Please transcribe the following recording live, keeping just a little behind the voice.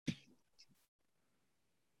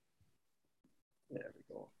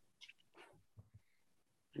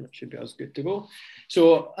That should be us good to go.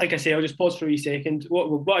 So, like I say, I'll just pause for a wee second.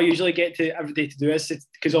 What I usually get to every day to do is,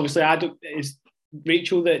 because obviously it's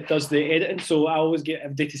Rachel that does the editing, so I always get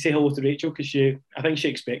every day to say hello to Rachel because I think she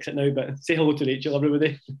expects it now, but say hello to Rachel,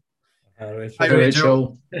 everybody. Hi,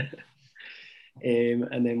 Rachel.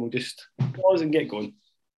 And then we'll just pause and get going.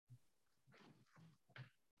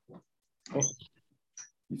 Oh.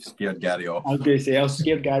 You've scared Gary off. I was going to say, I'll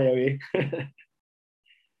scare Gary away.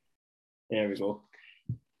 There we go.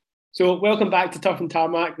 So welcome back to Turf and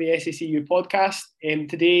Tarmac, the SACU podcast.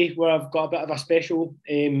 Today I've got a bit of a special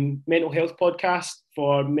mental health podcast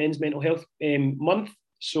for Men's Mental Health Month.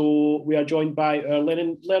 So we are joined by our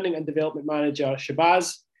Learning and Development Manager,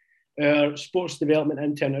 Shabazz, our Sports Development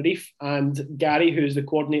Intern, Arif, and Gary, who is the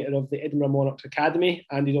coordinator of the Edinburgh Monarchs Academy,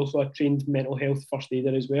 and he's also a trained mental health first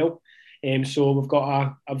aider as well. So we've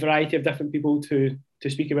got a variety of different people to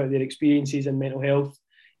speak about their experiences in mental health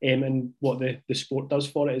and what the sport does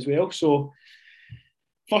for it as well. So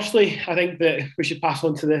firstly, I think that we should pass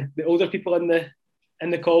on to the older people in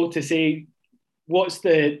the call to say what's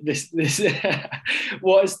changed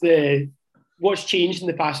in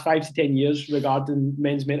the past 5 to 10 years regarding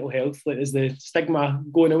men's mental health? Like, is the stigma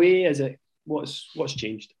going away? Is it what's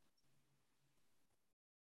changed?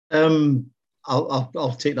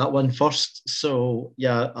 I'll take that one first. So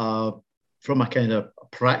yeah, from a kind of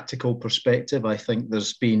practical perspective, I think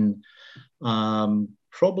there's been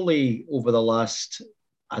probably over the last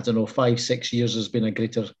 5-6 years, there's been a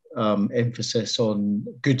greater emphasis on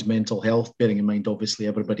good mental health. Bearing in mind, obviously,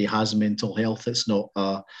 everybody has mental health. It's not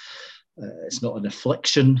an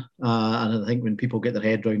affliction, and I think when people get their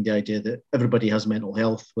head around the idea that everybody has mental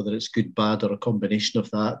health, whether it's good, bad, or a combination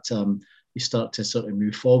of that, you start to sort of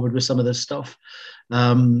move forward with some of this stuff.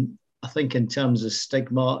 I think in terms of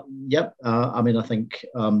stigma, yep. I think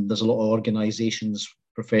there's a lot of organisations,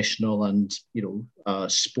 professional and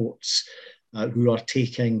sports, who are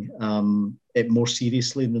taking it more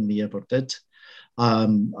seriously than they ever did. I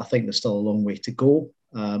think there's still a long way to go.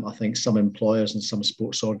 I think some employers and some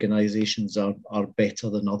sports organisations are better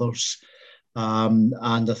than others. And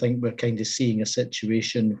I think we're kind of seeing a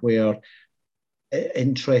situation where,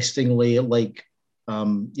 interestingly, like,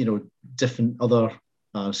 different other,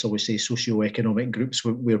 so we say socioeconomic groups,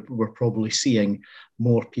 we're probably seeing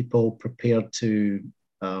more people prepared to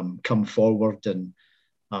come forward and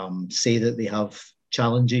say that they have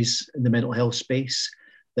challenges in the mental health space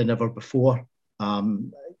than ever before.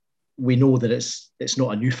 We know that it's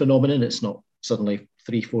not a new phenomenon. It's not suddenly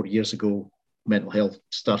 3-4 years ago mental health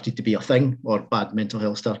started to be a thing, or bad mental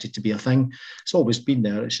health started to be a thing. It's always been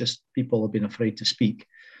there. It's just people have been afraid to speak.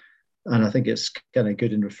 And I think it's kind of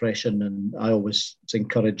good and refreshing. And I always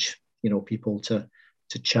encourage, people to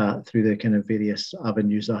chat through the kind of various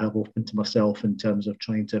avenues I have open to myself in terms of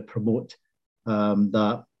trying to promote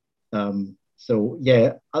that. So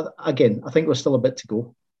yeah, again, I think there's still a bit to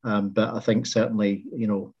go. But I think certainly,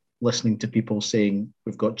 listening to people saying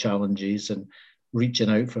we've got challenges and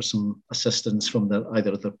reaching out for some assistance from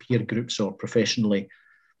either their peer groups or professionally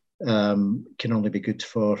can only be good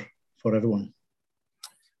for everyone.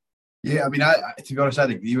 Yeah, I mean, to be honest,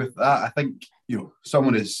 I'd agree with that. I think,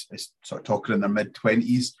 someone is sort of talking in their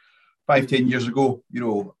mid-20s, 5-10 years ago,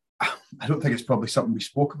 I don't think it's probably something we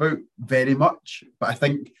spoke about very much, but I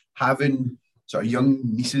think having sort of young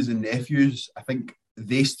nieces and nephews, I think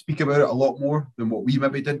they speak about it a lot more than what we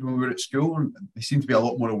maybe did when we were at school, and they seem to be a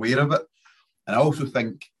lot more aware of it. And I also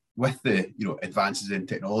think with the advances in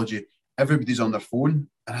technology, everybody's on their phone,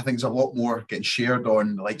 and I think there's a lot more getting shared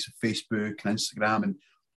on the likes of Facebook and Instagram, and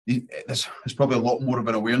there's probably a lot more of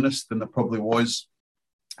an awareness than there probably was,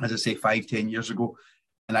 as I say, 5-10 years ago.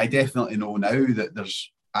 And I definitely know now that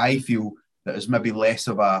I feel that there's maybe less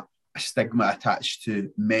of a stigma attached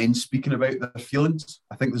to men speaking about their feelings.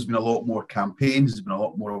 I think there's been a lot more campaigns, there's been a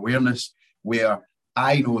lot more awareness, where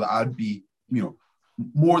I know that I'd be,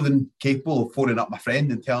 more than capable of phoning up my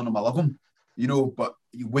friend and telling him I love him, but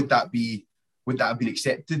would that have been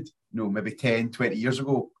accepted, maybe 10-20 years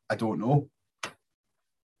ago? I don't know.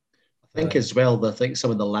 I think as well, I think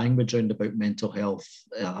some of the language around about mental health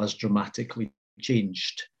has dramatically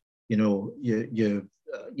changed. Some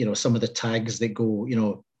of the tags that go,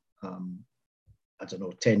 I don't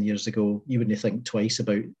know, 10 years ago, you wouldn't think twice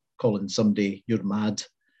about calling somebody you're mad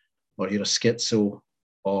or you're a schizo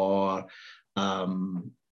or,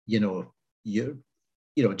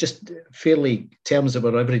 you're just fairly terms that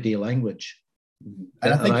were everyday language.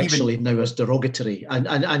 And I think actually now as derogatory,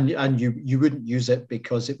 and you wouldn't use it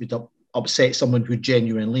because it would upset someone who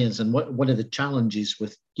genuinely is. And one of the challenges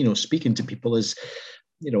with speaking to people is,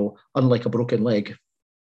 unlike a broken leg,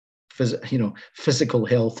 physical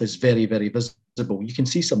health is very, very visible. You can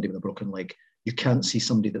see somebody with a broken leg. You can't see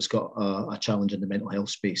somebody that's got a challenge in the mental health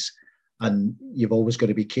space. And you've always got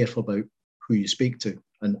to be careful about who you speak to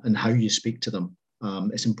and how you speak to them.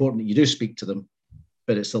 It's important that you do speak to them,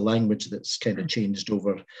 but it's the language that's kind of changed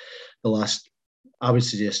over the last, I would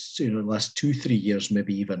suggest, the last 2-3 years,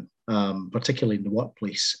 maybe even, particularly in the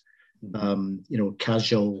workplace.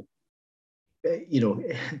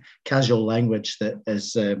 Casual language that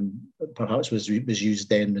is perhaps was used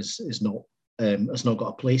then is not it's not got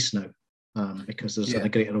a place now because there's a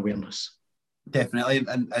greater awareness. Definitely,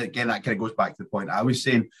 and again that kind of goes back to the point I was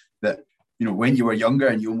saying that when you were younger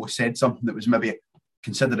and you almost said something that was maybe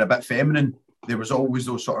considered a bit feminine, there was always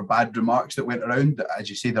those sort of bad remarks that went around that, as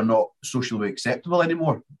you say, they're not socially acceptable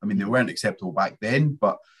anymore. I mean, they weren't acceptable back then,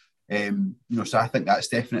 but so I think that's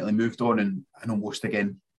definitely moved on and almost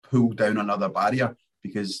again pulled down another barrier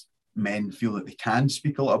because men feel that they can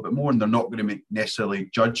speak a little bit more and they're not going to be necessarily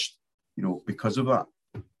judged, because of that.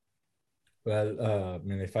 Well,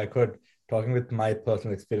 if I could, talking with my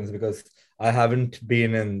personal experience, because I haven't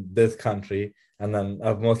been in this country and then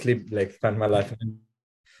I've mostly spent my life in,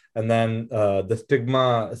 and then the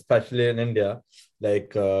stigma, especially in India,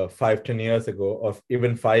 5-10 years ago or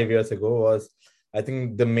even 5 years ago was, I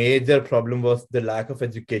think the major problem was the lack of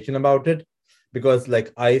education about it, because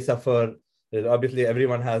I suffer, obviously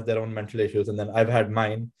everyone has their own mental issues and then I've had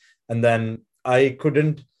mine, and then I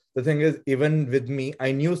couldn't, the thing is, even with me,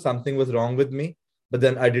 I knew something was wrong with me, but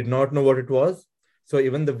then I did not know what it was. So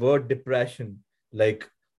even the word depression, I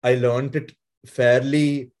learned it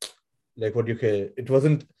fairly, it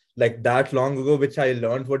wasn't that long ago, which I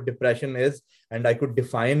learned what depression is and I could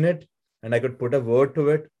define it and I could put a word to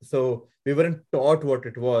it. So we weren't taught what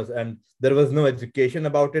it was and there was no education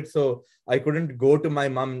about it. So I couldn't go to my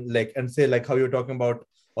mom and say how you're talking about,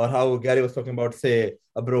 or how Gary was talking about, say,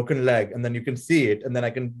 a broken leg, and then you can see it and then I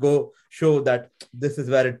can go show that this is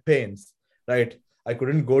where it pains, right? I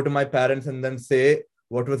couldn't go to my parents and then say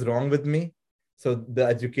what was wrong with me. So the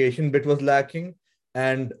education bit was lacking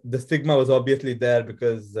and the stigma was obviously there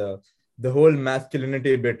because the whole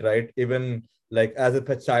masculinity bit, right? Even as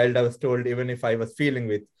a child, I was told, even if I was feeling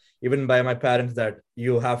with, even by my parents, that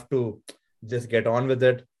you have to just get on with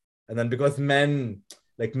it. And then because men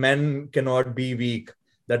cannot be weak.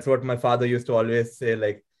 That's what my father used to always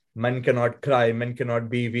say, men cannot cry, men cannot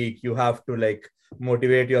be weak. You have to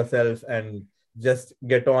motivate yourself and just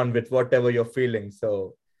get on with whatever you're feeling.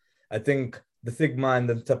 So I think the stigma and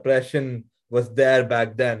the suppression was there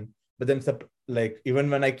back then. But then even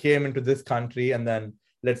when I came into this country and then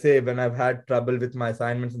let's say when I've had trouble with my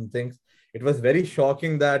assignments and things, it was very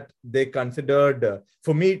shocking that they considered,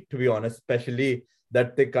 for me, to be honest, especially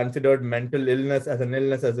that they considered mental illness as an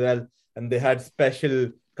illness as well. And they had special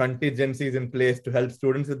contingencies in place to help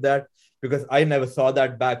students with that, because I never saw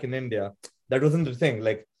that back in India. That wasn't the thing.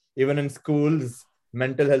 Even in schools,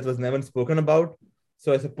 mental health was never spoken about.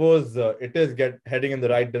 So I suppose it is heading in the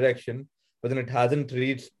right direction, but then it hasn't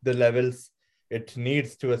reached the levels it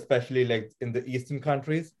needs to, especially in the Eastern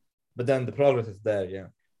countries. But then the progress is there, yeah.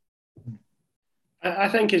 I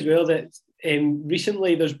think as well that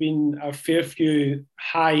recently there's been a fair few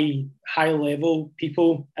high level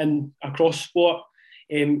people across sport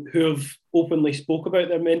who have openly spoke about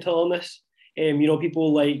their mental illness.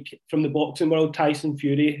 People from the boxing world, Tyson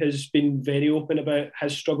Fury has been very open about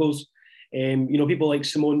his struggles. People like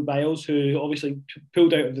Simone Biles, who obviously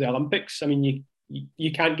pulled out of the Olympics. I mean,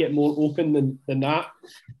 you can't get more open than that.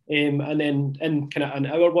 And then in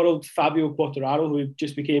our world, Fabio Quartararo, who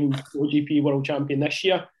just became MotoGP world champion this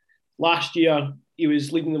year. Last year, he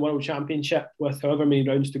was leading the world championship with however many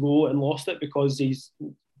rounds to go and lost it because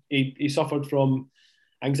he suffered from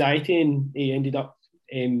anxiety and he ended up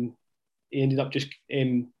just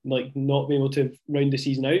not being able to round the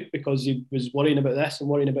season out because he was worrying about this and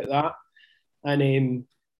worrying about that. And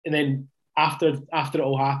then after it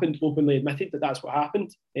all happened, openly admitted that that's what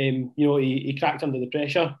happened. He cracked under the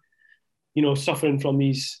pressure, suffering from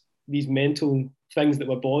these mental things that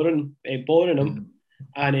were bothering him.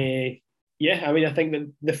 And I think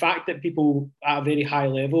that the fact that people at a very high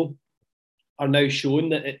level are now showing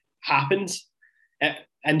that it happens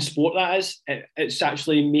in sport, that is, it's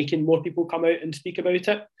actually making more people come out and speak about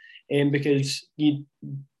it. Because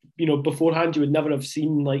beforehand you would never have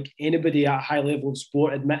seen anybody at a high level of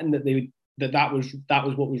sport admitting that that was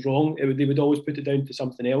what was wrong. They would always put it down to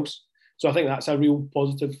something else. So I think that's a real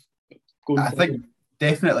positive going forward. Think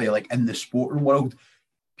definitely in the sporting world,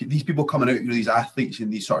 these people coming out, these athletes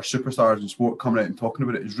and these sort of superstars in sport coming out and talking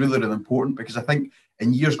about it is really, really important, because I think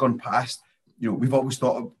in years gone past, we've always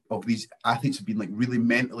thought of these athletes as being like really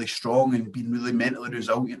mentally strong and being really mentally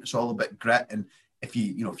resilient. It's all about grit. And if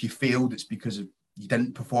you failed, it's because you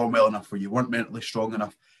didn't perform well enough or you weren't mentally strong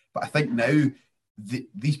enough. But I think now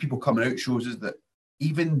these people coming out shows us that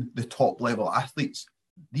even the top level athletes,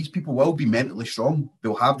 these people will be mentally strong.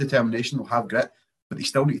 They'll have determination, they'll have grit, but they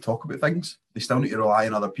still need to talk about things. They still need to rely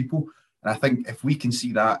on other people. And I think if we can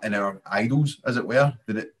see that in our idols, as it were,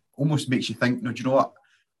 then it almost makes you think, no, do you know what?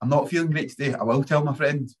 I'm not feeling great today. I will tell my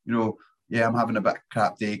friend, yeah, I'm having a bit of a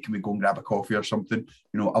crap day. Can we go and grab a coffee or something?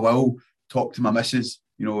 I will talk to my missus,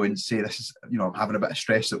 and say this is, I'm having a bit of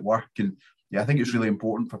stress at work. And yeah, I think it's really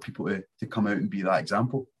important for people to come out and be that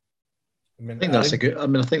example. I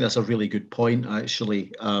think that's a really good point,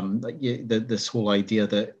 actually. This whole idea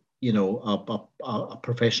that, a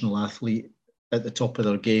professional athlete at the top of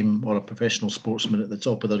their game or a professional sportsman at the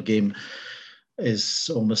top of their game is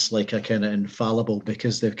almost like a kind of infallible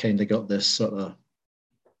because they've kind of got this sort of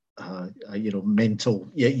mental.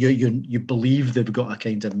 You believe they've got a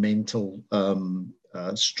kind of mental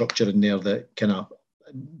structure in there that kind of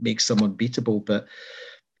makes someone beatable. But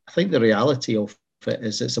I think the reality of it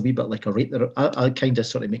is it's a wee bit like a race. I kind of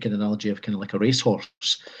sort of make an analogy of kind of like a racehorse.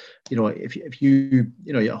 If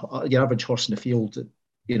your average horse in the field,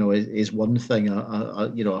 is one thing.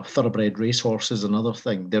 A thoroughbred racehorse is another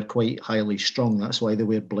thing. They're quite highly strung. That's why they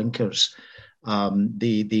wear blinkers.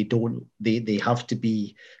 They have to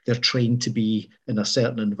be. They're trained to be in a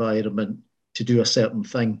certain environment to do a certain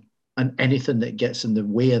thing, and anything that gets in the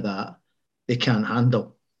way of that, they can't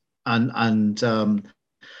handle. And I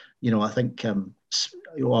think I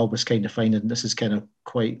was kind of finding this is kind of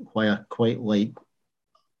why I quite like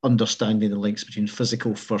understanding the links between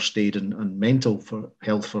physical first aid and mental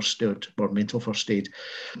health first aid or mental first aid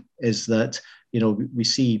is that, we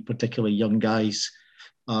see particularly young guys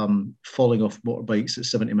falling off motorbikes at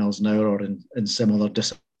 70 miles an hour or in similar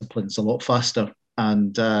disciplines a lot faster.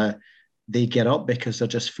 And they get up because they're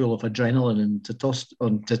just full of adrenaline and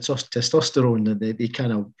testosterone, and they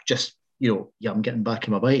kind of just, I'm getting back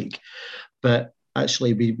on my bike. But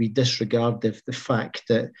actually, we disregard the fact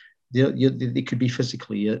that they could be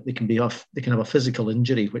physically, they can have a physical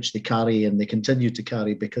injury which they carry and they continue to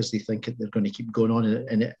carry because they think they're going to keep going on,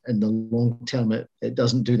 and in the long term it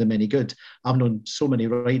doesn't do them any good. I've known so many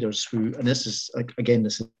riders who, and this is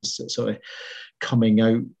sort of coming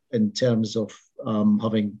out in terms of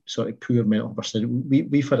having sort of poor mental personality.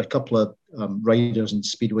 We've had a couple of riders in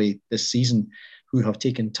Speedway this season who have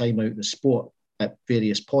taken time out of the sport at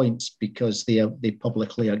various points because they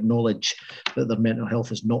publicly acknowledge that their mental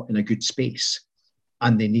health is not in a good space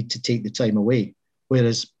and they need to take the time away.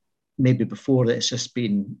 Whereas maybe before that, it's just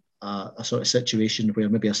been a sort of situation where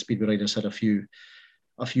maybe a speedway rider's had a few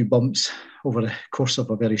bumps over the course of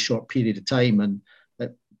a very short period of time, and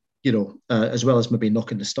as well as maybe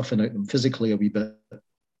knocking the stuffing out of them physically a wee bit,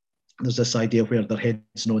 there's this idea where their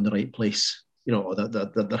head's not in the right place.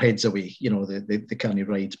 Their heads away, they can't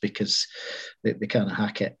ride because they can't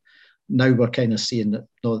hack it. Now we're kind of seeing that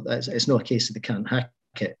no, it's not a case that they can't hack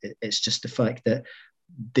it. It's just the fact that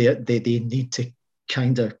they need to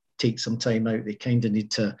kind of take some time out. They kind of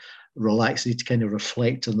need to relax. They need to kind of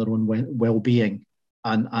reflect on their own well-being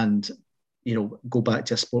and go back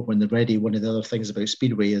to a sport when they're ready. One of the other things about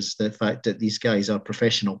Speedway is the fact that these guys are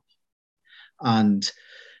professional, and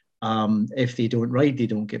if they don't ride, they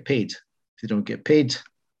don't get paid. They don't get paid,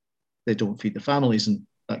 they don't feed the families and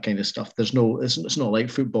that kind of stuff. It's not like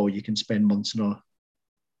football. You can spend months on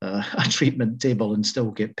a treatment table and still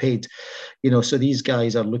get paid. So these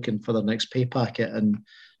guys are looking for their next pay packet, and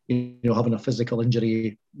having a physical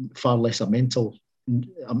injury, far less a mental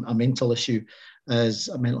issue as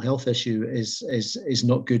a mental health issue is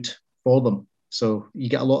not good for them. So you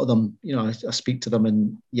get a lot of them. I speak to them,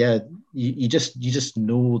 and you just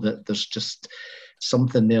know that there's just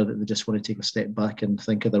something there that they just want to take a step back and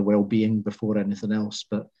think of their well-being before anything else.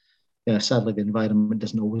 But sadly, the environment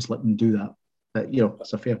doesn't always let them do that. But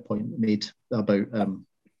it's a fair point made about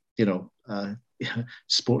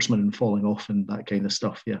sportsmen and falling off and that kind of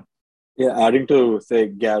stuff. Adding to say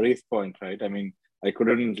Gary's point, right? I mean, I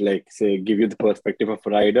couldn't give you the perspective of a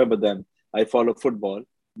rider, but then I follow football.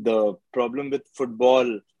 The problem with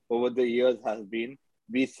football over the years has been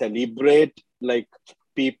we celebrate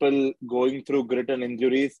people going through grit and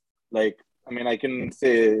injuries. I can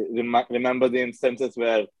say remember the instances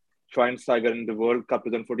where Schweinsteiger in the World Cup,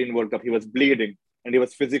 2014 World Cup, he was bleeding and he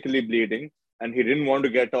was physically bleeding and he didn't want to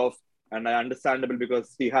get off. And understandable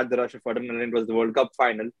because he had the rush of adrenaline. It was the World Cup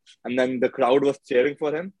final, and then the crowd was cheering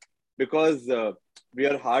for him because we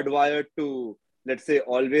are hardwired to, let's say,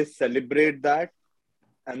 always celebrate that.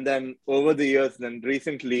 And then over the years, then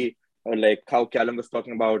recently, like how Callum was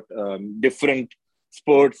talking about different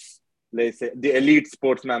sports, let's say the elite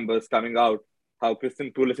sports members coming out, how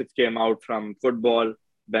Christian Pulisic came out from football,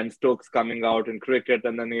 Ben Stokes coming out in cricket,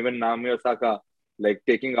 and then even Naomi Osaka like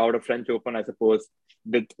taking out a French Open, I suppose,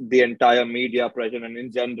 with the entire media pressure and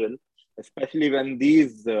in general, especially when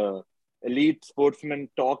these elite sportsmen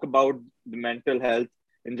talk about the mental health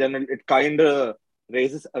in general, it kind of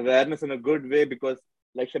raises awareness in a good way because,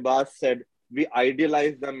 like Shabazz said, we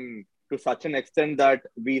idealize them to such an extent that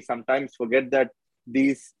we sometimes forget that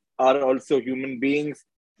these are also human beings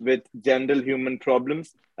with general human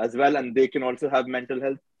problems as well, and they can also have mental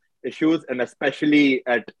health issues, and especially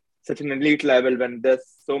at such an elite level when there's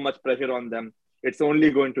so much pressure on them, it's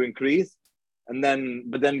only going to increase. But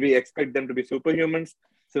then we expect them to be superhumans.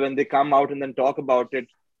 So when they come out and then talk about it,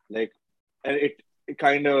 like it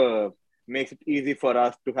kind of makes it easy for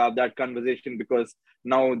us to have that conversation because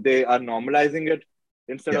now they are normalizing it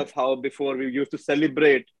instead of how before we used to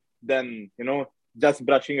celebrate them, just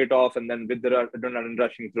brushing it off and then with the adrenaline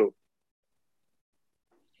rushing through.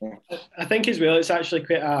 Yeah. I think as well, it's actually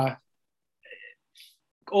quite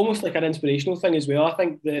almost like an inspirational thing as well. I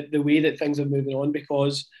think the way that things are moving on,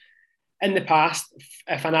 because in the past,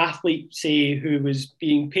 if an athlete, say, who was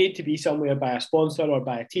being paid to be somewhere by a sponsor or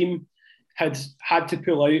by a team had to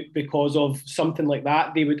pull out because of something like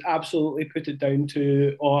that, they would absolutely put it down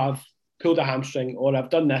to, oh, I've pulled a hamstring, or I've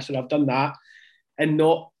done this, or I've done that, and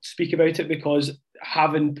not speak about it because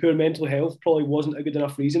having poor mental health probably wasn't a good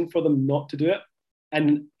enough reason for them not to do it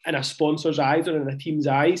in a sponsor's eyes or in a team's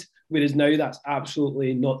eyes, whereas now that's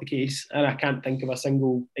absolutely not the case. And I can't think of a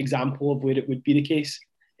single example of where it would be the case.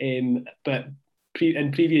 But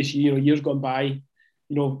in previous years gone by,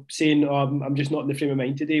 saying I'm just not in the frame of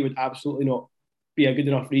mind today would absolutely not be a good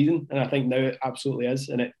enough reason. And I think now it absolutely is,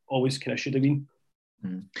 and it always kind of should have been.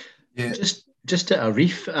 Yeah. Just at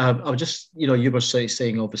Arif, I was just, you were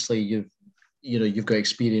saying obviously you've got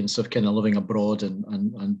experience of kind of living abroad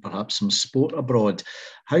and perhaps some sport abroad.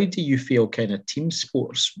 How do you feel kind of team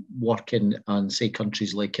sports working in, say,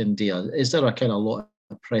 countries like India? Is there a kind of lot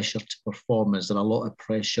of pressure to perform? Is there a lot of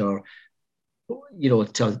pressure,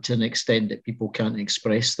 to an extent that people can't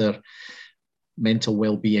express their mental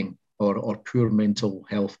well-being or poor mental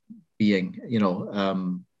health being,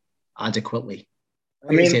 adequately?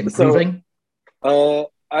 Is it improving?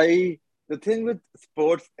 The thing with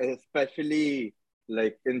sports, especially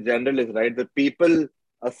like in general, is right. The people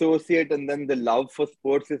associate and then the love for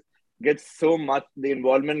sports gets so much. The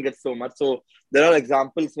involvement gets so much. So there are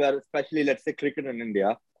examples where, especially let's say cricket in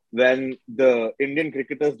India, when the Indian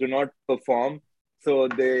cricketers do not perform, so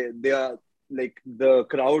they are like the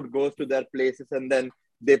crowd goes to their places and then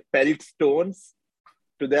they pelt stones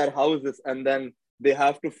to their houses, and then they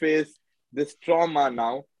have to face this trauma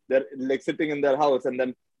now. They're like sitting in their house, and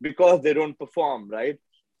then because they don't perform, right?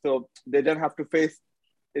 So they then have to face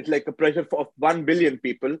it's like a pressure of 1 billion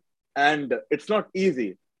people, and it's not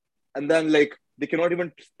easy. And then like they cannot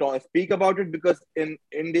even speak about it because in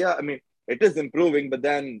India, I mean, it is improving, but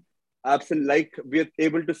then absolutely like we're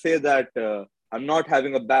able to say that I'm not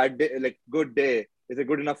having a bad day, like good day is a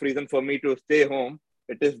good enough reason for me to stay home.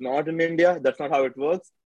 It is not in India. That's not how it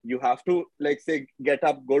works. You have to like say get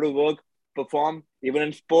up, go to work, perform, even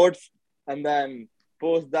in sports, and then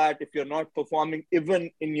post that if you're not performing even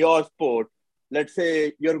in your sport, let's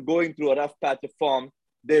say you're going through a rough patch of form,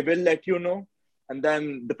 they will let you know, and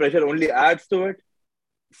then the pressure only adds to it.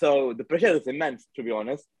 So the pressure is immense, to be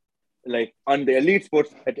honest, like on the elite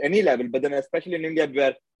sports at any level, but then especially in India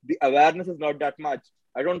where the awareness is not that much.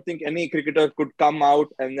 I don't think any cricketer could come out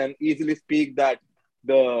and then easily speak that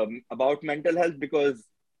about mental health because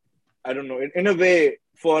I don't know, in a way,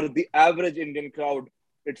 for the average Indian crowd,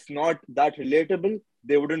 it's not that relatable.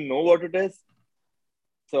 They wouldn't know what it is.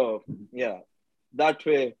 So, yeah, that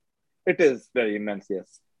way, it is very immense,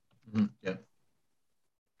 yes. Mm-hmm. Yeah.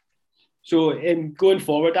 So, going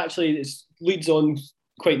forward, actually, it leads on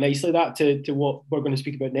quite nicely that to what we're going to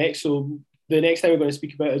speak about next. So, the next thing we're going to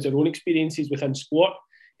speak about is our own experiences within sport.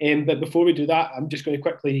 But before we do that, I'm just going to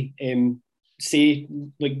quickly say,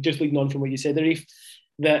 like, just leading on from what you said, Arif,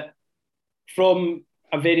 that from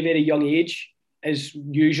a very, very young age is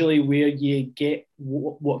usually where you get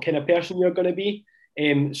what kind of person you're going to be.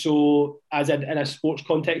 So as in a sports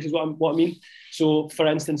context is what I mean. So for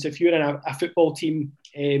instance, if you're in a football team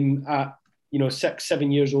at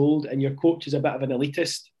 6-7 years old and your coach is a bit of an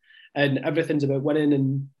elitist and everything's about winning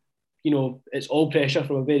and it's all pressure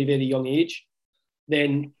from a very, very young age,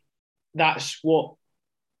 then that's what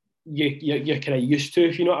you're kind of used to,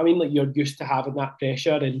 if you know what I mean. Like you're used to having that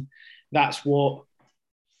pressure, and that's what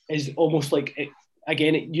is almost like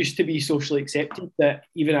again, it used to be socially accepted that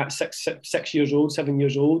even at 6 years old, 7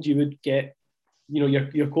 years old, you would get,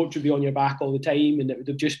 your coach would be on your back all the time, and it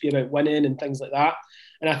would just be about winning and things like that.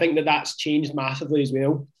 And I think that that's changed massively as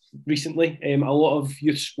well recently. A lot of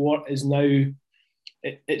youth sport is now,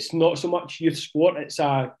 it's not so much youth sport.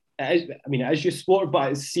 It is youth sport,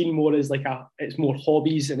 but it's seen more as it's more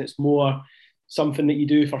hobbies, and it's more something that you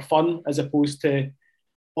do for fun, as opposed to,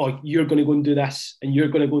 oh, you're going to go and do this and you're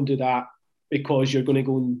going to go and do that because you're going to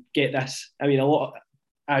go and get this.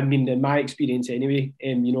 In my experience anyway,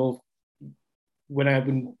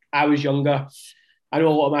 when I was younger, I know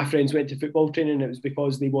a lot of my friends went to football training, and it was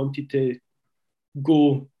because they wanted to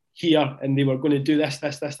go here and they were going to do this,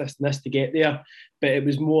 and this to get there. But it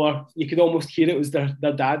was more, you could almost hear it was their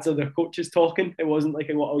dads or their coaches talking. It wasn't like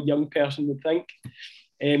what a young person would think.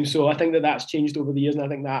 So I think that that's changed over the years, and I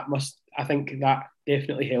think that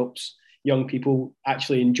definitely helps young people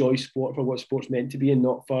actually enjoy sport for what sport's meant to be, and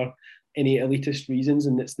not for any elitist reasons.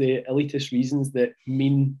 And it's the elitist reasons that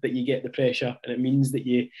mean that you get the pressure, and it means that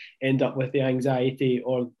you end up with the anxiety,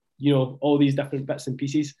 or all these different bits and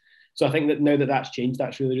pieces. So I think that now that that's changed,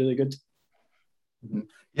 that's really, really good.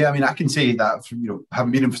 Yeah, I can say that from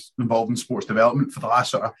having been involved in sports development for the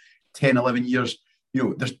last sort of 10, 11 years,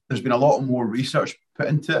 there's been a lot more research put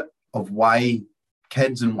into it of why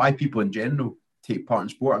kids and why people in general take part in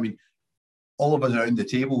sport. All of us around the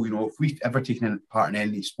table, if we've ever taken part in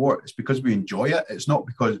any sport, it's because we enjoy it. It's not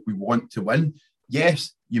because we want to win.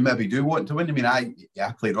 Yes, you maybe do want to win. I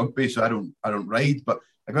play rugby, so I don't ride, but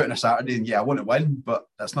I go out on a Saturday and I want to win, but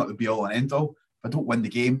that's not the be all and end all. If I don't win the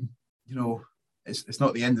game, it's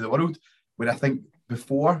not the end of the world. When I think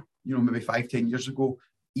before, maybe 5-10 years ago,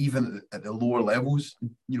 even at the lower levels,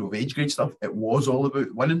 of age grade stuff, it was all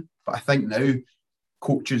about winning. But I think now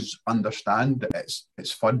coaches understand that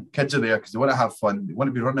it's fun. Kids are there because they want to have fun. They want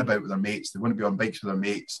to be running about with their mates. They want to be on bikes with their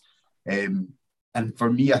mates. And for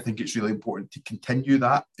me, I think it's really important to continue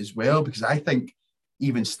that as well, because I think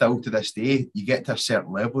even still to this day, you get to a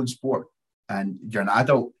certain level in sport and you're an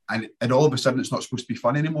adult, and all of a sudden it's not supposed to be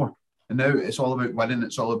fun anymore. And now it's all about winning.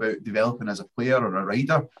 It's all about developing as a player or a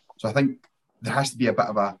rider. So I think there has to be a bit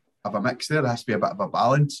of a mix there. There has to be a bit of a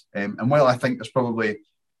balance. And while I think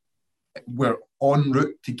we're en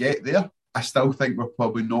route to get there, I still think we're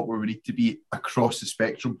probably not where we need to be across the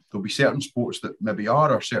spectrum. There'll be certain sports that maybe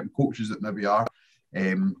are, or certain coaches that maybe are.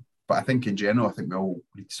 But I think in general, we all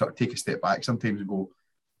need to sort of take a step back sometimes and go,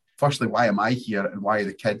 firstly, why am I here? And why are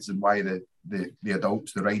the kids and why the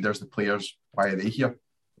adults, the riders, the players, why are they here?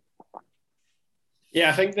 Yeah,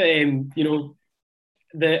 I think that, in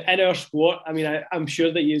our sport, I'm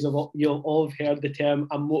sure that you'll all have heard the term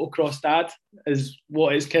 "a motocross dad" is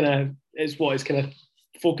what it's kind of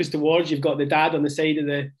focused towards. You've got the dad on the side of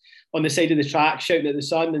the track shouting at the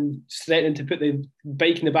son and threatening to put the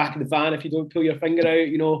bike in the back of the van if you don't pull your finger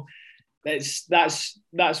out. That's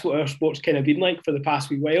what our sport's kind of been like for the past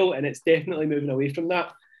wee while, and it's definitely moving away from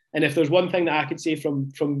that. And if there's one thing that I could say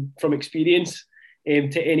from experience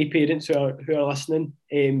to any parents who are listening,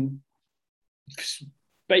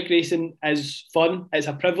 bike racing is fun. It's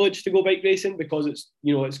a privilege to go bike racing because it's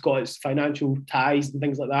got its financial ties and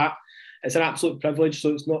things like that. It's an absolute privilege, so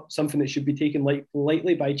it's not something that should be taken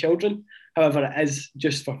lightly by children. However, it is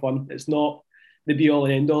just for fun. It's not the be all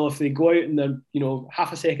and end all. If they go out and they're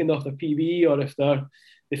half a second off their PB, or if they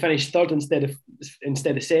finish third instead of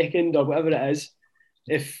second, or whatever it is,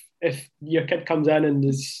 if your kid comes in and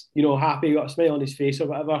is happy, got a smile on his face or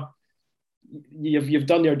whatever, you've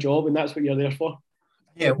done your job, and that's what you're there for.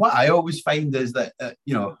 Yeah, what I always find is that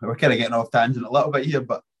we're kind of getting off tangent a little bit here,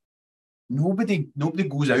 but nobody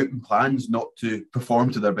goes out and plans not to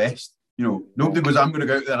perform to their best. Nobody goes, I'm going to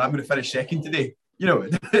go out there and I'm going to finish second today.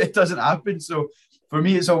 It doesn't happen. So for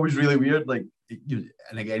me, it's always really weird. And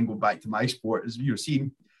again, going back to my sport, is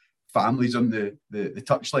seeing families on the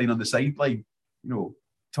touchline, on the sideline,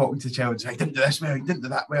 talking to the child, saying, I didn't do this well, I didn't do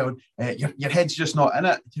that well. Your head's just not in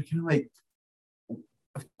it. You're kind of like,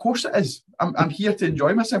 of course it is. I'm here to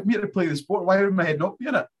enjoy myself. I'm here to play the sport. Why would my head not be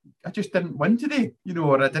in it? I just didn't win today,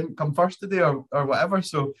 or I didn't come first today, or whatever.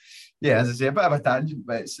 So, yeah, as I say, a bit of a tangent,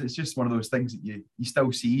 but it's just one of those things that you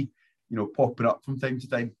still see, popping up from time to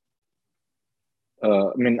time.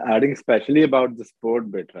 Adding especially about the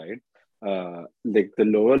sport bit, right? Like the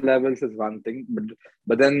lower levels is one thing,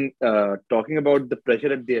 but then talking about the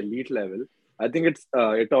pressure at the elite level, I think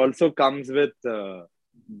it also comes with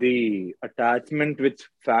the attachment which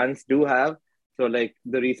fans do have. So like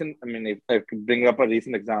if I could bring up a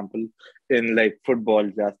recent example in like football,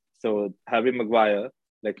 so Harry Maguire,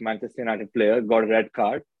 like Manchester United player, got a red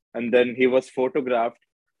card, and then he was photographed,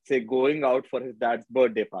 say, going out for his dad's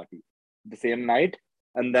birthday party. the same night.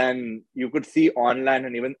 And then you could see online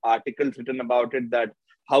and even articles written about it that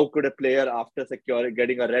how could a player after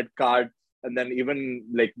getting a red card and then even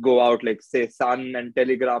like go out, like say Sun and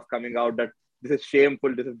Telegraph coming out that this is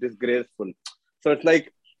shameful, this is disgraceful. So it's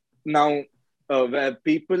like now where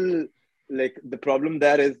people, like the problem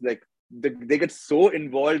there is like they get so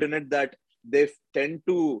involved in it that they tend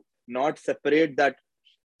to not separate that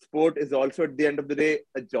sport is also at the end of the day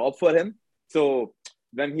a job for him. So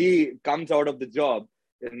when he comes out of the job,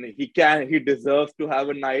 and he deserves to have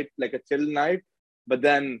a night, like a chill night, but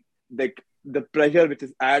then like the pressure which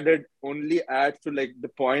is added only adds to like the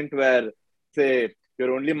point where say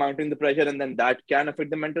you're only mounting the pressure, and then that can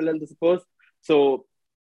affect the mental health, I suppose. So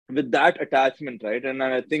with that attachment, right, and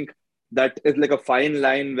I think that is like a fine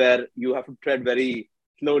line where you have to tread very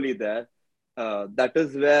slowly there. That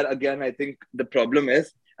is where again I think the problem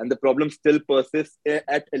is, and the problem still persists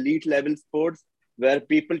at elite level sports, where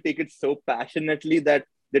people take it so passionately that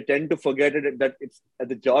they tend to forget it, that it's at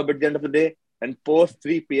the job at the end of the day. And post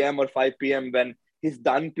 3 p.m. or 5 p.m., when he's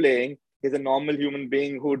done playing, he's a normal human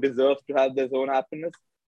being who deserves to have their own happiness.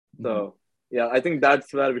 So, yeah, I think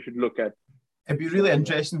that's where we should look at. It'd be really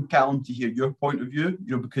interesting, Callum, to hear your point of view,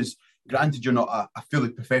 because granted, you're not a fully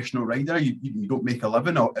professional rider, you don't make a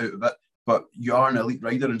living out of it, but you are an elite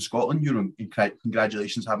rider in Scotland,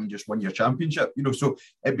 congratulations having just won your championship, so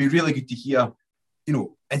it'd be really good to hear,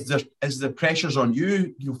 is the pressures on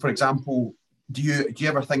you, for example, do you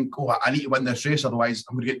ever think, oh, I need to win this race, otherwise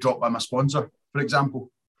I'm going to get dropped by my sponsor, for example?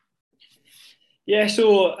 Yeah,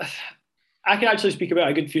 so I can actually speak about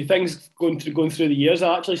a good few things going through the years.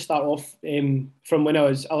 I'll actually start off from when I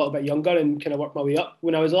was a little bit younger and kind of work my way up.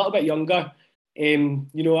 When I was a little bit younger,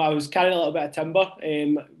 I was carrying a little bit of timber.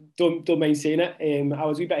 Don't mind saying it. I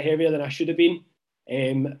was a wee bit heavier than I should have been.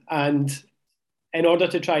 And in order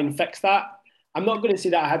to try and fix that, I'm not going to say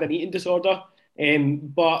that I had an eating disorder,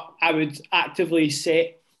 but I would actively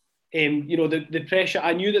set the pressure.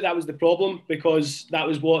 I knew that was the problem because that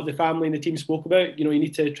was what the family and the team spoke about. You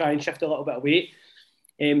need to try and shift a little bit of weight.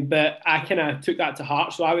 But I kind of took that to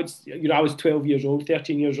heart. So I was 12 years old,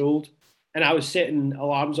 13 years old, and I was setting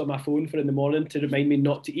alarms on my phone for in the morning to remind me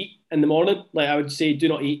not to eat in the morning. Like I would say, do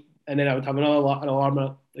not eat. And then I would have an alarm,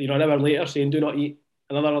 an hour later saying, do not eat,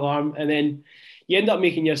 another alarm. And then you end up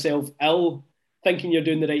making yourself ill, thinking you're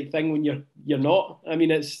doing the right thing when you're not. I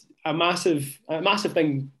mean, it's a massive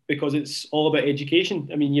thing because it's all about education.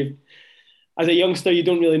 I mean, as a youngster, you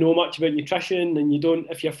don't really know much about nutrition, and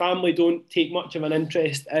if your family don't take much of an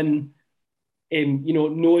interest in,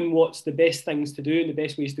 knowing what's the best things to do and the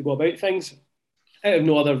best ways to go about things, out of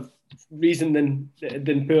no other reason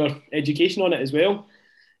than poor education on it as well,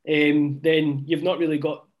 then you've not really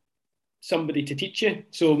got somebody to teach you.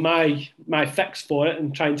 So my fix for it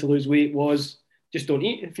and trying to lose weight was just don't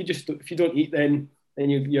eat. If you don't eat, then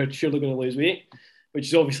you're surely going to lose weight, which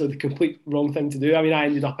is obviously the complete wrong thing to do. I mean, I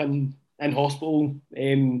ended up in hospital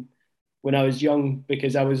when I was young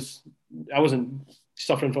because I wasn't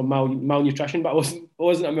suffering from malnutrition, but I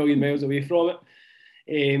wasn't a million miles away from it.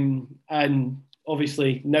 And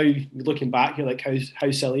obviously now looking back, you're like,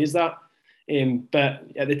 how silly is that? But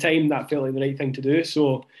at the time, that felt like the right thing to do.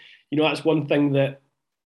 So, that's one thing that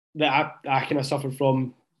I kind of suffered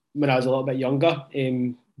from when I was a little bit younger.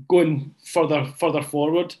 Going further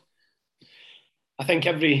forward, I think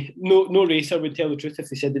no racer would tell the truth if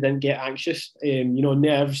they said they didn't get anxious.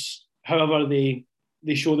 Nerves, however they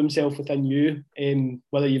show themselves within you,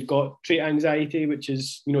 whether you've got trait anxiety, which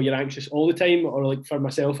is, you're anxious all the time, or like for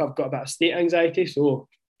myself, I've got a bit of state anxiety. So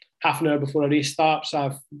half an hour before a race starts,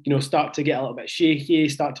 I've, start to get a little bit shaky,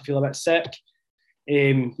 start to feel a bit sick.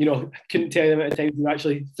 Couldn't tell you the amount of times we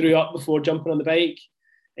actually threw up before jumping on the bike.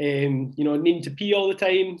 Needing to pee all the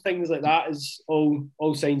time, things like that is all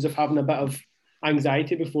signs of having a bit of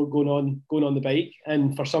anxiety before going on the bike.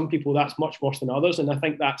 And for some people, that's much worse than others. And I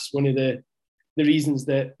think that's one of the reasons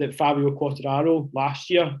that Fabio Quartararo last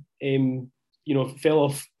year, fell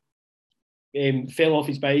off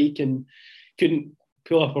his bike and couldn't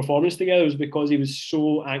pull a performance together, was because he was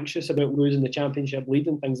so anxious about losing the championship lead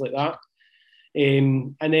and things like that.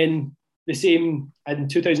 And then the same in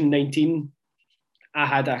 2019, I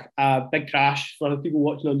had a big crash. For the people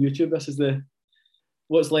watching on YouTube, this is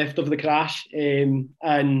what's left of the crash. And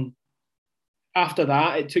after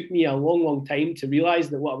that, it took me a long time to realise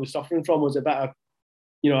that what I was suffering from was a bit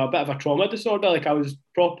of a trauma disorder. Like I was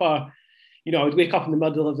proper, I would wake up in the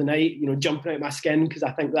middle of the night, jumping out my skin because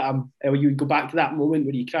I think that you would go back to that moment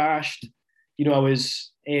where he crashed. I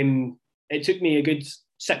was. It took me a good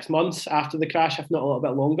 6 months after the crash, if not a little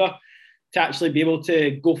bit longer, to actually be able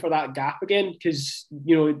to go for that gap again, because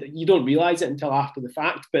you don't realise it until after the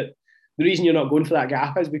fact. But the reason you're not going for that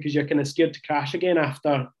gap is because you're kind of scared to crash again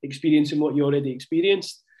after experiencing what you already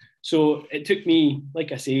experienced. So it took me,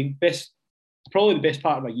 like I say, probably the best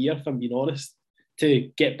part of a year, if I'm being honest,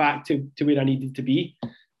 to get back to where I needed to be.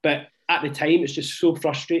 But at the time, it's just so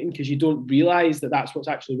frustrating because you don't realise that that's what's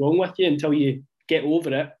actually wrong with you until you get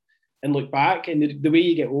over it and look back. And the way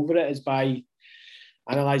you get over it is by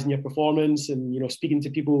analysing your performance and, you know, speaking to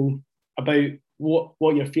people about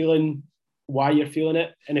what you're feeling, why you're feeling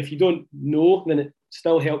it. And if you don't know, then it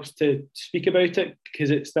still helps to speak about it,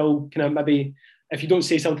 because it still kind of, maybe if you don't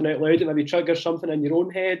say something out loud, it maybe triggers something in your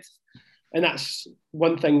own head. And that's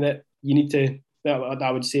one thing that you need to, that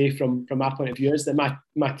I would say from my point of view, is that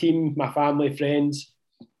my team, my family, friends,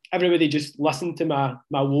 everybody just listened to my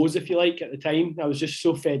woes, if you like, at the time. I was just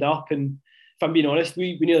so fed up. And if I'm being honest,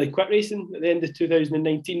 we nearly quit racing at the end of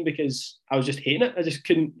 2019 because I was just hating it. I just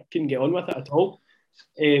couldn't get on with it at all.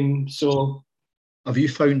 So, have you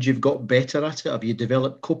found you've got better at it? Have you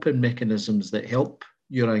developed coping mechanisms that help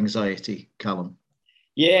your anxiety, Callum?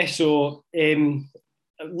 Yeah, so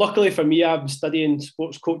luckily for me, I'm studying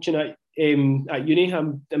sports coaching at uni.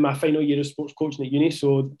 I'm in my final year of sports coaching at uni,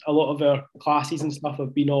 so a lot of our classes and stuff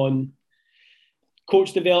have been on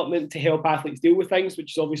coach development to help athletes deal with things,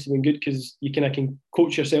 which has obviously been good because you can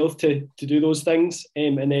coach yourself to do those things.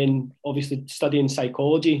 And then obviously studying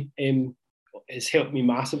psychology has helped me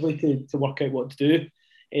massively to work out what to do.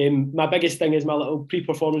 My biggest thing is my little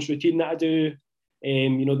pre-performance routine that I do.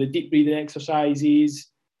 You know, the deep breathing exercises,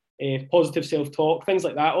 positive self-talk, things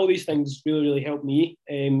like that. All these things really, really help me.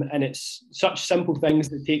 And it's such simple things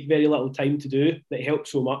that take very little time to do that help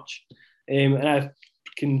so much. And I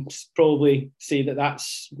can probably say that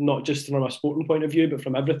that's not just from a sporting point of view, but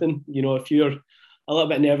from everything. You know, if you're a little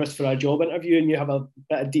bit nervous for a job interview and you have a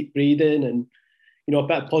bit of deep breathing and, you know, a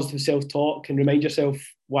bit of positive self-talk and remind yourself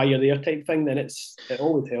why you're there type thing, then it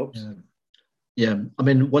always helps. Yeah, I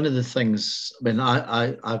mean, one of the things, I mean,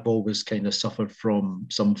 I've always kind of suffered from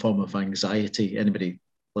some form of anxiety. Anybody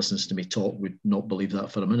listens to me talk would not believe that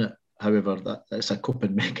for a minute. However, that's a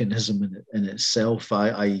coping mechanism in itself.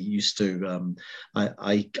 I used to,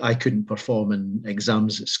 I couldn't perform in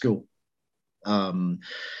exams at school. I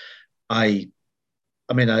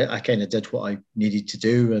kind of did what I needed to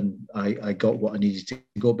do, and I got what I needed to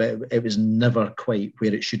go, but it was never quite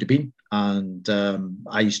where it should have been. And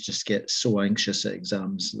I used to just get so anxious at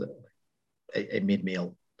exams that it made me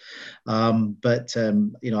ill. You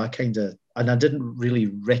know, I didn't really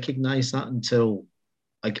recognize that until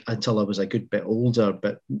I was a good bit older,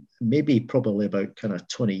 but maybe probably about kind of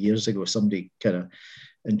 20 years ago, somebody kind of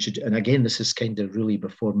and again, this is kind of really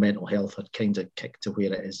before mental health had kind of kicked to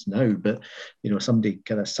where it is now. But you know, somebody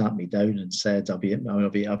kind of sat me down and said, "Have you heard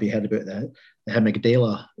about the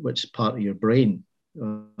amygdala, which is part of your brain?"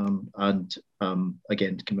 Again,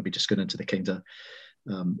 can maybe just going into the kind of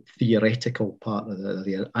theoretical part of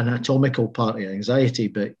the anatomical part of anxiety.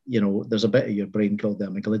 But you know, there's a bit of your brain called the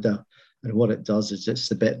amygdala, and what it does is it's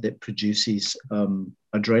the bit that produces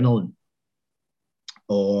adrenaline,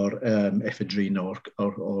 or ephedrine, or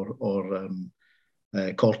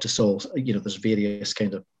cortisol. You know, there's various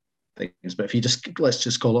kind of things, but let's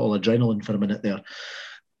just call it all adrenaline for a minute there.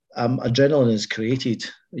 Adrenaline is created.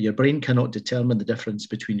 Your brain cannot determine the difference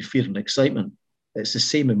between fear and excitement. It's the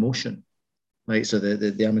same emotion, right? So the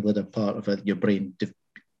amygdala part of it, your brain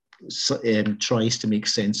tries to make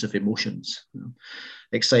sense of emotions. You know?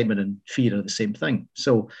 Excitement and fear are the same thing.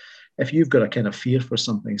 So if you've got a kind of fear for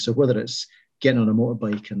something, so whether it's getting on a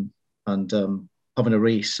motorbike and having a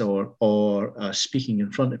race, or speaking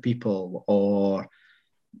in front of people, or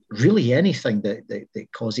really anything that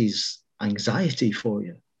causes anxiety for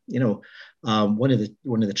you, you know, one of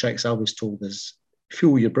the tricks I was told is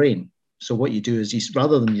fuel your brain. So what you do is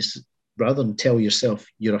rather than tell yourself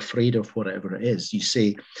you're afraid of whatever it is, you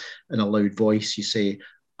say in a loud voice, you say,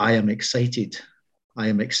 "I am excited. I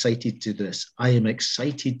am excited to do this. I am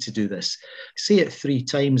excited to do this." Say it 3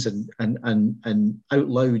 times and out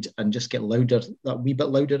loud, and just get louder, that wee bit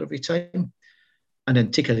louder every time. And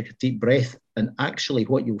then take a deep breath. And actually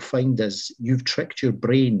what you'll find is you've tricked your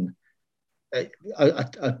brain. I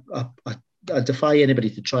defy anybody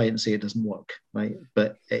to try it and say it doesn't work, right?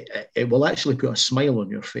 But it will actually put a smile on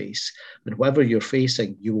your face. And whatever you're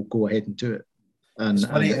facing, you will go ahead and do it. And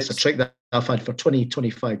it's a trick that I've had for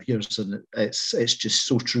 25 years, and it's just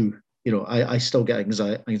so true. You know, I still get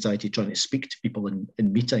anxiety trying to speak to people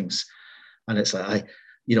in meetings, and it's like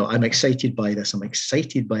I'm excited by this. I'm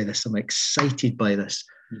excited by this. I'm excited by this.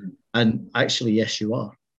 Mm-hmm. And actually, yes, you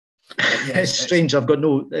are. Yeah, it's strange. I've got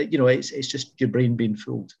no. It's just your brain being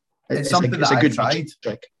fooled. It's something that I've tried.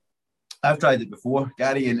 Trick. I've tried it before,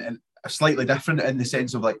 Gary, and slightly different in the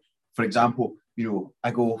sense of like for example,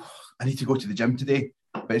 I go, I need to go to the gym today.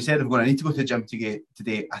 But instead of going, I need to go to the gym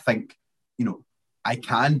today, I think,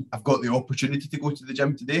 I've got the opportunity to go to the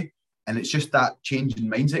gym today. And it's just that change in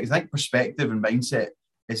mindset. Because I think perspective and mindset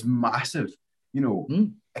is massive,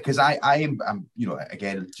 because I am,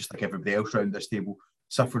 again, just like everybody else around this table,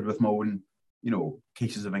 suffered with my own,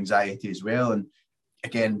 cases of anxiety as well. And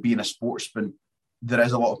again, being a sportsman, there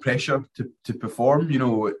is a lot of pressure to perform,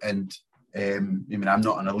 and I'm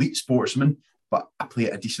not an elite sportsman, but I play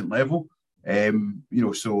at a decent level.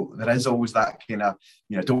 So there is always that kind of,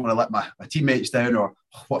 I don't want to let my teammates down, or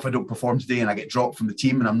what if I don't perform today and I get dropped from the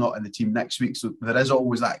team and I'm not in the team next week. So there is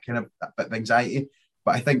always that kind of that bit of anxiety.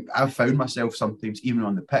 But I think I've found myself sometimes, even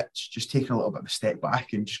on the pitch, just taking a little bit of a step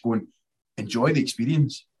back and just going, enjoy the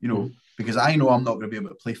experience, because I know I'm not going to be able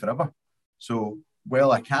to play forever. So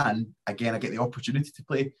while I can, again, I get the opportunity to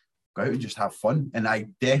play, go out and just have fun. And I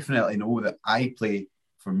definitely know that I play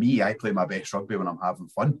my best rugby when I'm having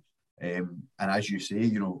fun. And as you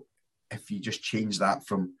say, if you just change that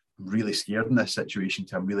from I'm really scared in this situation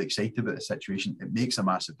to I'm really excited about this situation, it makes a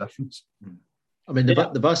massive difference. I mean,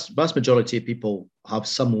 the vast majority of people have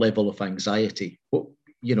some level of anxiety.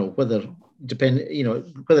 Whether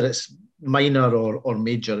it's minor or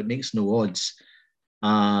major, it makes no odds.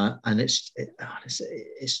 And it's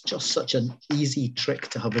just such an easy trick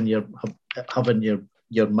to have in your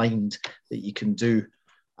mind that you can do.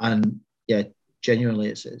 And yeah, genuinely,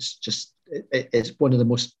 it's one of the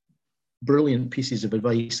most brilliant pieces of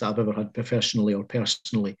advice I've ever had professionally or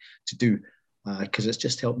personally to do, because it's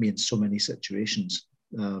just helped me in so many situations.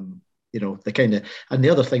 And the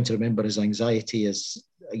other thing to remember is anxiety is,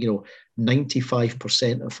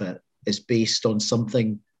 95% of it is based on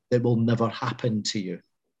something that will never happen to you.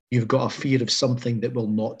 You've got a fear of something that will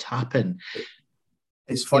not happen.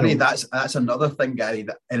 It's funny, that's another thing, Gary,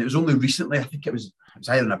 and it was only recently, I think it was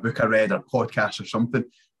either in a book I read or a podcast or something,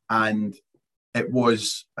 and I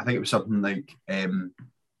think it was something like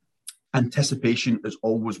anticipation is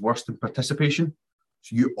always worse than participation.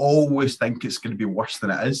 So you always think it's going to be worse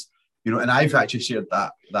than it is, and I've actually shared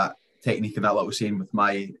that technique and that little saying with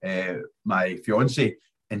my my fiance,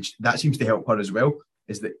 and that seems to help her as well,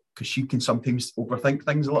 is that because she can sometimes overthink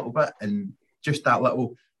things a little bit, and just that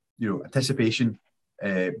little, anticipation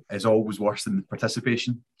is always worse than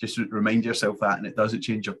participation. Just remind yourself that, and it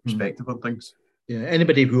change your perspective on things. Yeah,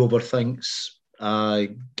 anybody who overthinks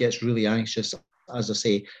gets really anxious. As I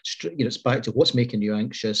say, it's back to what's making you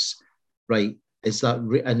anxious, right? Is that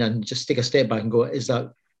and then just take a step back and go, is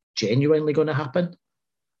that genuinely going to happen?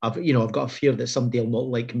 I've got a fear that somebody will not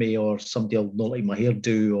like me, or somebody will not like my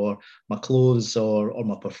hairdo, or my clothes, or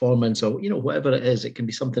my performance, or whatever it is. It can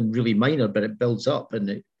be something really minor, but it builds up,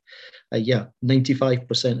 and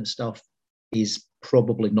 95% of stuff is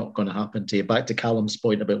probably not going to happen to you. Back to Callum's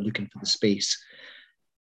point about looking for the space.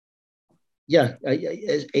 Yeah,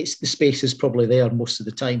 it's the space is probably there most of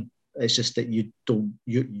the time. It's just that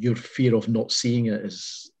your fear of not seeing it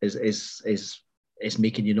is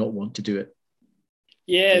making you not want to do it.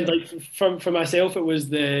 Yeah, like for myself, it was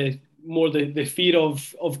the fear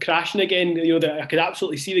of crashing again. That I could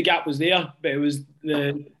absolutely see the gap was there, but it was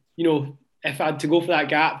if I had to go for that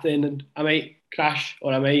gap, then I might crash,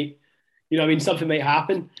 or I might, something might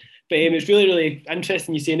happen. But it's really, really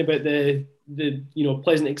interesting you saying about the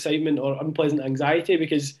pleasant excitement or unpleasant anxiety,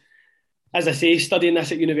 because as I say, studying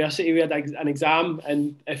this at university, we had an exam,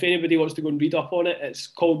 and if anybody wants to go and read up on it, it's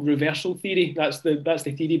called reversal theory. That's the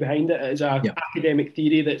theory behind it. It's a academic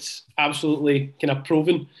theory that's absolutely kind of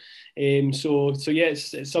proven. So yeah,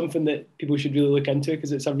 it's something that people should really look into,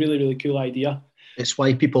 because it's a really, really cool idea. It's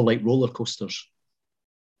why people like roller coasters.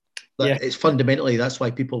 It's fundamentally, that's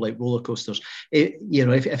why people like roller coasters.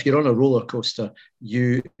 If you're on a roller coaster,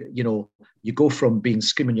 you go from being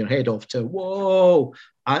screaming your head off to whoa.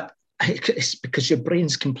 It's because your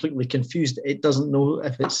brain's completely confused. It doesn't know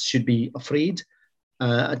if it should be afraid,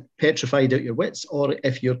 petrified out your wits, or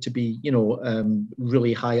if you're to be,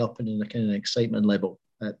 really high up in a kind of excitement level.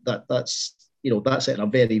 That's it in a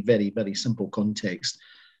very, very, very simple context.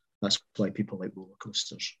 That's why people like roller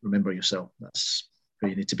coasters. Remember yourself. That's where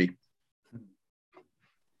you need to be.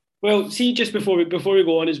 Well, see, just before we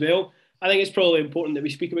go on as well, I think it's probably important that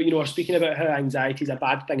we speak about, we're speaking about how anxiety is a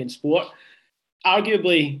bad thing in sport.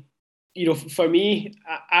 Arguably, for me,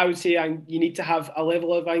 I would say you need to have a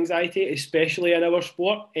level of anxiety, especially in our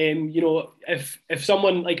sport. If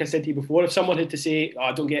someone, like I said to you before, if someone had to say,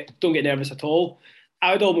 "Oh, don't get nervous at all,"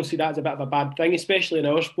 I would almost see that as a bit of a bad thing, especially in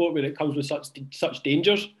our sport where it comes with such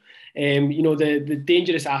dangers. The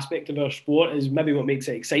dangerous aspect of our sport is maybe what makes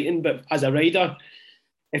it exciting. But as a rider,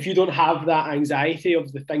 if you don't have that anxiety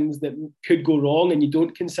of the things that could go wrong and you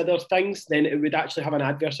don't consider things, then it would actually have an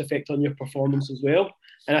adverse effect on your performance as well.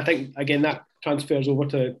 And I think, again, that transfers over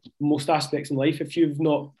to most aspects in life. If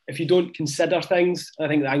you don't consider things, I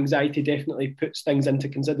think the anxiety definitely puts things into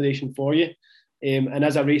consideration for you. And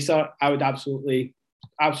as a racer, I would absolutely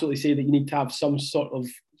say that you need to have some sort of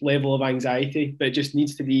level of anxiety, but it just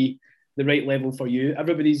needs to be the right level for you.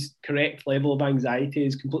 Everybody's correct level of anxiety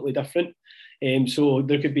is completely different. So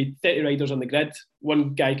there could be 30 riders on the grid.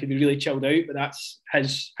 One guy could be really chilled out, but that's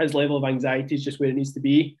his level of anxiety is just where it needs to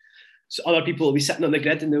be. So other people will be sitting on the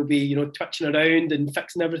grid and they'll be, twitching around and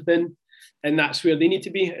fixing everything, and that's where they need to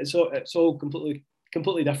be. It's all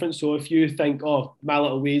completely different. So if you think, oh, my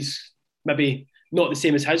little way's maybe not the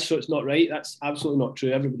same as his, so it's not right, that's absolutely not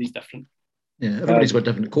true. Everybody's different. Yeah, everybody's got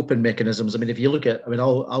different coping mechanisms. I mean, if you look at, I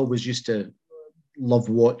always used to love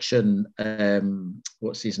watching,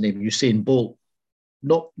 what's his name, Usain Bolt.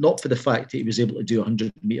 Not for the fact that he was able to do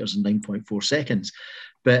 100 meters in 9.4 seconds,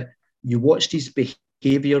 but you watched his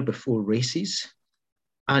behavior before races,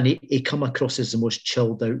 and he come across as the most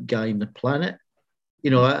chilled out guy on the planet.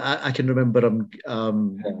 I can remember him.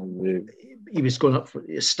 He was going up for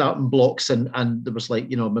starting blocks, and there was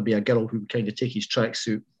maybe a girl who would kind of take his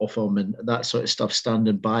tracksuit off him and that sort of stuff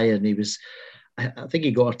standing by, and he was. I think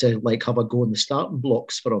he got her to have a go in the starting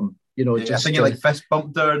blocks for him. I think he fist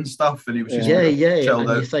bumped her and stuff, and he was just chilled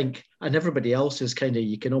out. You think, and everybody else is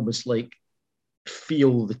you can almost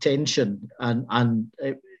feel the tension and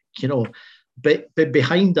but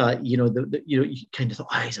behind that, you kind of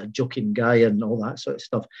thought, he's a joking guy and all that sort of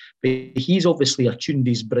stuff. But he's obviously attuned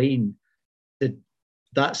his brain that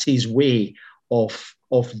that's his way of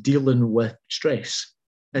dealing with stress.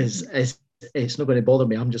 Is it's not going to bother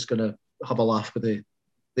me. I'm just going to have a laugh with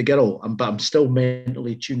the girl, but I'm still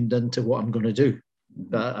mentally tuned into what I'm going to do.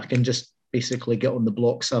 But I can just basically get on the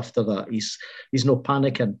blocks after that. He's no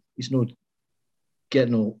panicking. He's no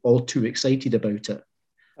getting all too excited about it.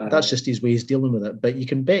 That's just his way of dealing with it. But you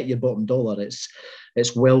can bet your bottom dollar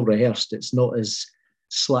it's well rehearsed. It's not as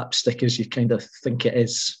slapstick as you kind of think it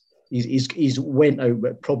is. He's went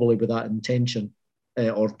out probably with that intention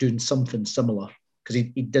or doing something similar, because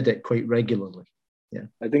he did it quite regularly. Yeah,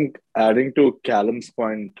 I think adding to Callum's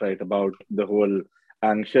point, right, about the whole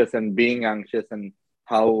anxious and being anxious and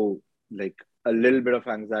how a little bit of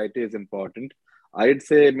anxiety is important. I'd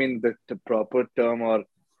say, the proper term or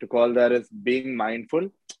to call that is being mindful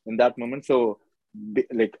in that moment. So,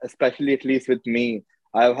 especially at least with me,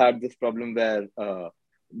 I've had this problem where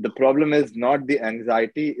the problem is not the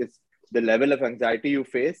anxiety, it's the level of anxiety you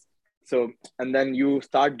face. So, and then you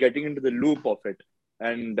start getting into the loop of it.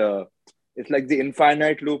 And it's like the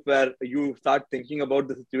infinite loop where you start thinking about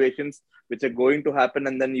the situations which are going to happen,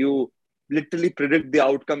 and then you literally predict the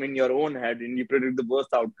outcome in your own head, and you predict the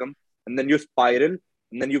worst outcome, and then you spiral,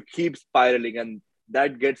 and then you keep spiraling, and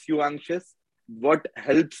that gets you anxious. What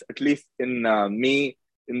helps, at least in me,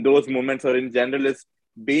 in those moments or in general, is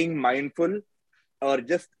being mindful or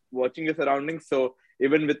just watching your surroundings. So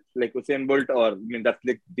even with Usain Bolt, or that's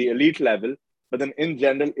the elite level, but then in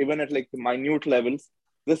general, even at the minute levels,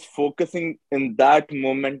 just focusing in that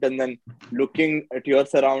moment and then looking at your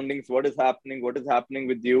surroundings, what is happening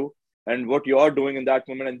with you and what you're doing in that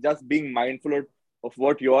moment, and just being mindful of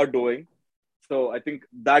what you're doing. So I think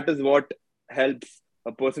that is what helps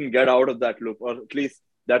a person get out of that loop, or at least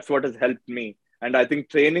that's what has helped me. And I think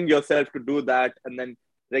training yourself to do that and then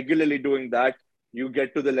regularly doing that, you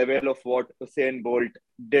get to the level of what Usain Bolt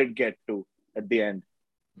did get to at the end.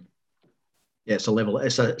 Yeah, it's a level.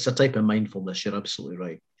 It's a type of mindfulness. You're absolutely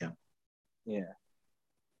right. Yeah.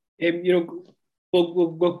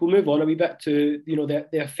 We'll move on a wee bit to the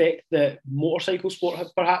effect that motorcycle sport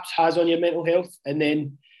perhaps has on your mental health, and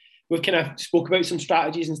then we've kind of spoke about some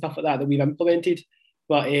strategies and stuff like that we've implemented.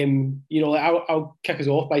 But I'll kick us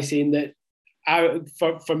off by saying that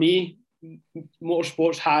for me,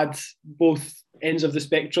 motorsports had both ends of the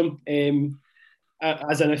spectrum.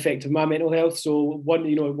 As an effect of my mental health. So one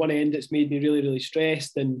end, it's made me really, really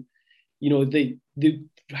stressed, and the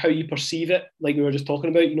how you perceive it, like we were just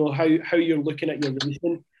talking about, how you're looking at your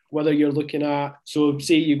racing, whether you're looking at, so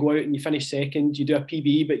say you go out and you finish second, you do a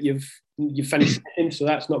PB, but you've finished second, so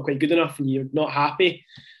that's not quite good enough, and you're not happy.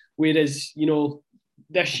 Whereas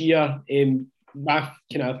this year, my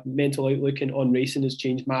kind of mental outlook on racing has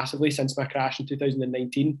changed massively since my crash in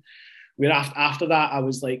 2019. Where after that, I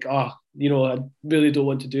was like, I really don't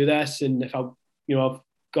want to do this. And if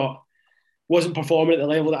wasn't performing at the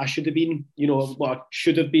level that I should have been, what I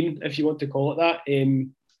should have been, if you want to call it that.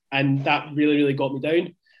 And that really, really got me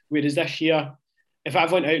down. Whereas this year, if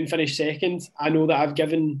I've went out and finished second, I know that I've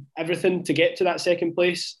given everything to get to that second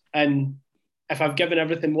place. And if I've given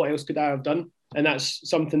everything, what else could I have done? And that's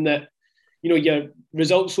something that, your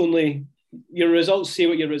results say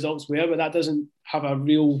what your results were, but that doesn't have a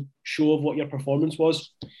real show of what your performance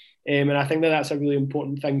was. And I think that that's a really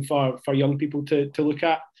important thing for young people to look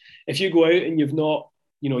at. If you go out and you've not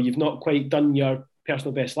quite done your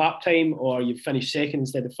personal best lap time, or you've finished second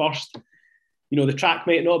instead of first, the track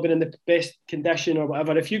might not have been in the best condition or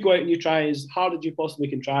whatever. If you go out and you try as hard as you possibly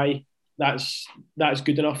can try, that's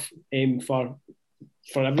good enough for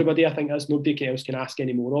everybody. I think that's nobody else can ask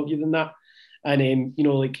any more of you than that. And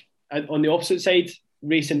on the opposite side,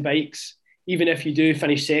 racing bikes, even if you do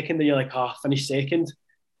finish second and you're like, finish second.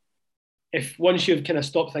 If once you've kind of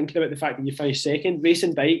stopped thinking about the fact that you finished second,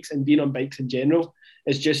 racing bikes and being on bikes in general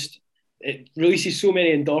is just, it releases so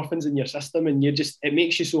many endorphins in your system, and it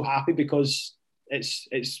makes you so happy because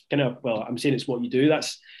it's kind of, well, I'm saying it's what you do.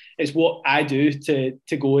 It's what I do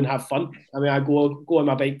to go and have fun. I mean, I go on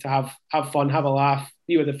my bike to have fun, have a laugh,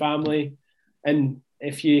 be with the family. And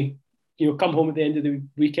if you come home at the end of the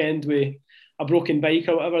weekend with a broken bike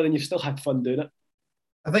or whatever, then you've still had fun doing it.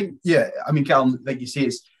 I think, I mean, Callum, like you say,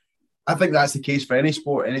 I think that's the case for any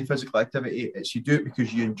sport, any physical activity. It's you do it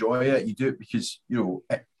because you enjoy it. You do it because,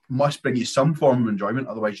 it must bring you some form of enjoyment.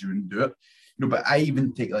 Otherwise, you wouldn't do it. But I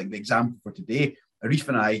even take like the example for today. Arif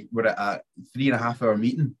and I were at a 3.5 hour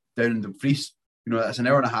meeting down in Dumfries. That's an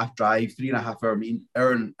hour and a half drive, 3.5 hour meeting,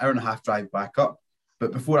 hour and a half drive back up.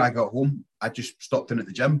 But before I got home, I just stopped in at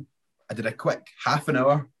the gym. I did a quick half an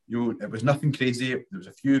hour. It was nothing crazy. There was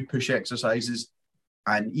a few push exercises.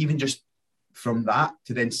 And even just from that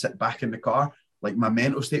to then sit back in the car, like my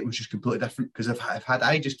mental state was just completely different. Because if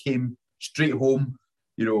I just came straight home,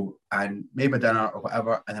 and made my dinner or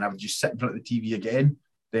whatever, and then I would just sit in front of the TV again,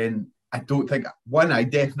 then I don't think, I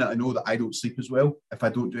definitely know that I don't sleep as well if I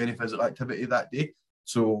don't do any physical activity that day.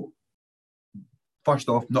 So first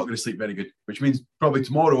off, not going to sleep very good, which means probably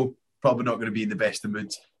tomorrow, probably not going to be in the best of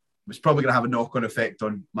moods. It's probably going to have a knock-on effect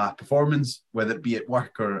on my performance, whether it be at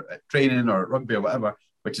work or at training or at rugby or whatever,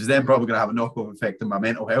 which is then probably going to have a knock-on effect on my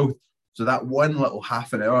mental health. So that one little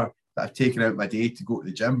half an hour that I've taken out of my day to go to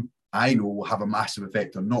the gym, I know will have a massive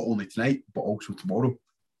effect on not only tonight, but also tomorrow.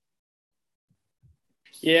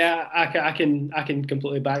 Yeah, I can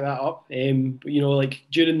completely back that up. Like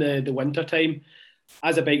during the winter time,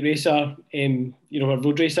 as a bike racer, a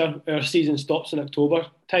road racer, our season stops in October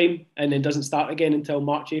time and then doesn't start again until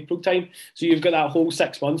March, April time. So you've got that whole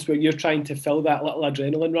 6 months where you're trying to fill that little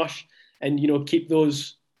adrenaline rush and, keep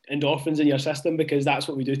those endorphins in your system, because that's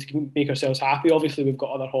what we do to make ourselves happy. Obviously, we've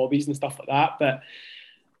got other hobbies and stuff like that, but,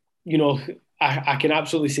 I can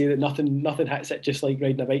absolutely say that nothing hits it just like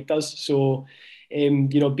riding a bike does. So,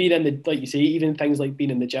 being in the, like you say, even things like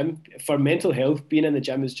being in the gym, for mental health, being in the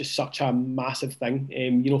gym is just such a massive thing.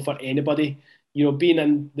 For anybody, being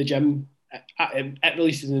in the gym, it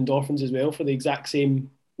releases endorphins as well for the exact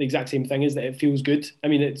same thing, is that it feels good. I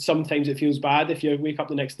mean, sometimes it feels bad if you wake up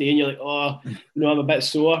the next day and you're like, I'm a bit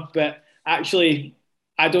sore, but actually,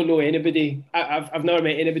 I don't know anybody. I've never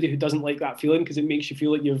met anybody who doesn't like that feeling, because it makes you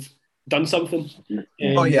feel like you've done something.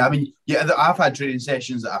 I've had training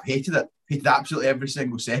sessions that I've hated absolutely every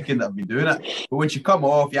single second that I've been doing it. But once you come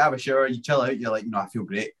off, you have a shower, you chill out, you're like, I feel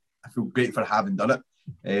great. I feel great for having done it.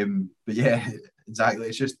 But yeah, exactly.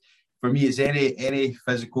 It's just, for me, it's any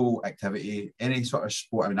physical activity, any sort of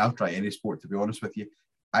sport. I mean, I'll try any sport, to be honest with you.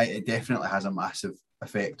 It definitely has a massive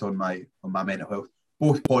effect on my mental health,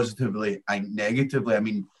 both positively and negatively. I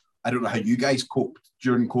mean, I don't know how you guys coped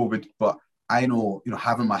during COVID, but I know,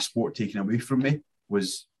 having my sport taken away from me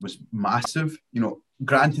was massive.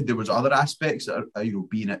 Granted, there was other aspects that are,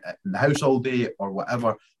 being in the house all day or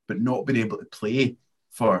whatever, but not being able to play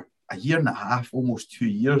for a year and a half, almost 2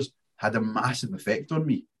 years, had a massive effect on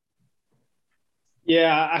me.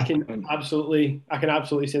 Yeah, I can absolutely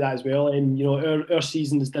say that as well. And our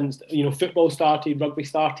seasons didn't. Football started, rugby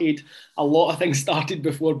started, a lot of things started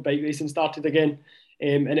before bike racing started again,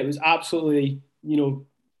 and it was absolutely,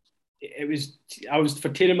 I was for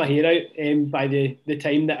tearing my hair out by the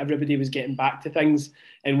time that everybody was getting back to things,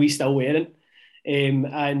 and we still weren't. And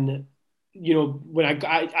when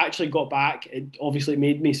I actually got back, it obviously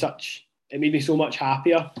made me so much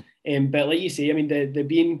happier. But like you say, I mean, the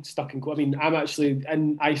being stuck in COVID, I mean, I'm actually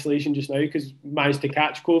in isolation just now because managed to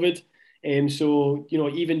catch COVID. So,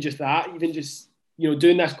 even just that,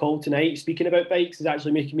 doing this call tonight, speaking about bikes, is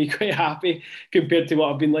actually making me quite happy compared to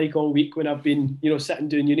what I've been like all week when I've been, sitting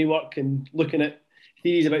doing uni work and looking at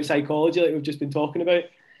theories about psychology like we've just been talking about.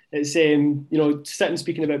 it's sitting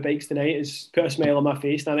speaking about bikes tonight has put a smile on my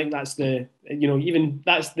face, and I think that's the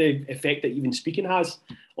effect that even speaking has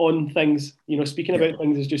on things. Speaking about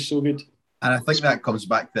things is just so good. And I think that comes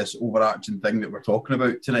back to this overarching thing that we're talking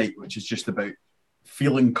about tonight, which is just about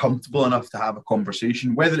feeling comfortable enough to have a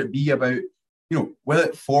conversation, whether it be about, whether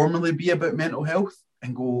it formally be about mental health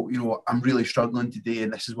and go, I'm really struggling today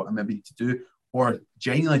and this is what I maybe need to do, or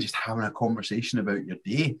genuinely just having a conversation about your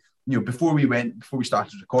day. Before we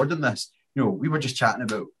started recording this, we were just chatting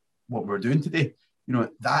about what we're doing today.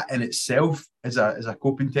 That in itself is a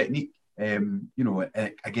coping technique. And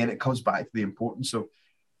again, it comes back to the importance of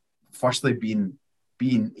firstly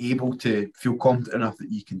being able to feel confident enough that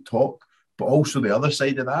you can talk, but also the other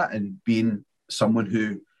side of that, and being someone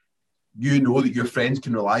who that your friends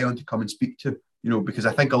can rely on to come and speak to, because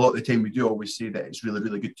I think a lot of the time we do always say that it's really,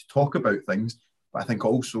 really good to talk about things, but I think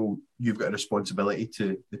also you've got a responsibility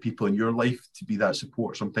to the people in your life to be that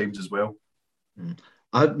support sometimes as well.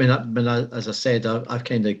 I mean, as I said, I've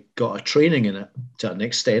kind of got a training in it to an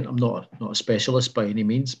extent. I'm not a specialist by any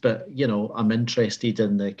means, but I'm interested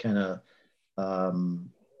in the kind of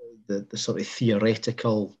the sort of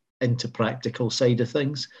theoretical into practical side of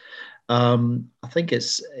things. I think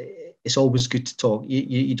it's always good to talk.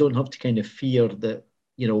 You don't have to kind of fear that.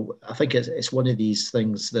 I think it's one of these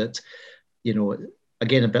things that,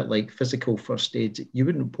 again, a bit like physical first aid, you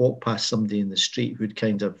wouldn't walk past somebody in the street who'd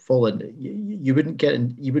kind of fallen. You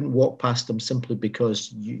wouldn't walk past them simply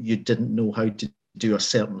because you didn't know how to do a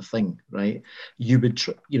certain thing, right? You would,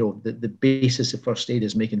 the basis of first aid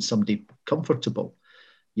is making somebody comfortable,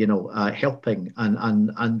 helping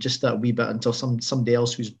and just that wee bit until somebody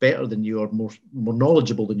else who's better than you or more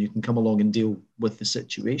knowledgeable than you can come along and deal with the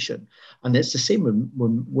situation. And it's the same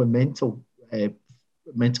with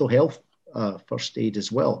mental health first aid as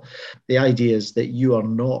well. The idea is that you are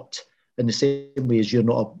not, in the same way as you're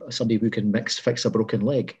not somebody who can fix a broken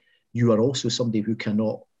leg, you are also somebody who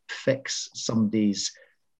cannot fix somebody's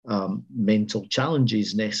mental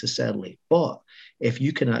challenges necessarily. But if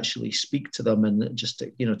you can actually speak to them, and just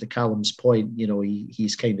to Callum's point,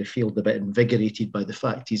 he's kind of felt a bit invigorated by the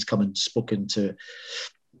fact he's come and spoken to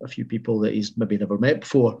a few people that he's maybe never met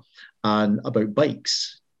before and about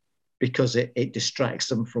bikes, because it distracts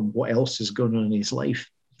them from what else is going on in his life.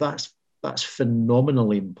 That's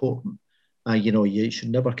phenomenally important. You should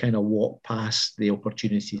never kind of walk past the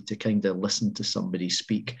opportunity to kind of listen to somebody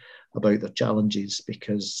speak about their challenges,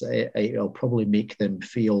 because it'll probably make them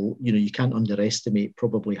feel, you can't underestimate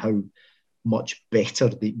probably how much better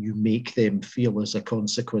that you make them feel as a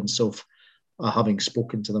consequence of having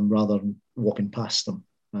spoken to them rather than walking past them.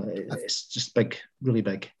 It's just big, really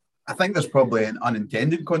big. I think there's probably an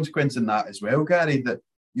unintended consequence in that as well, Gary, that,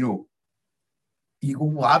 you go,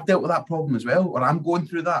 well, I've dealt with that problem as well, or I'm going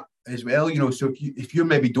through that as well, so if you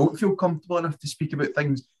maybe don't feel comfortable enough to speak about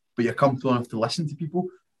things, but you're comfortable enough to listen to people,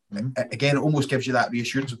 again, it almost gives you that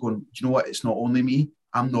reassurance of going, do you know what, it's not only me,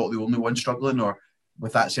 I'm not the only one struggling or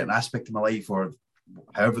with that certain aspect of my life, or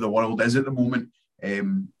however the world is at the moment.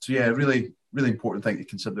 So yeah, really, really important thing to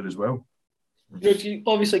consider as well.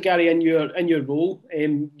 Obviously, Gary, in your role,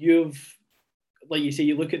 you've, like you say,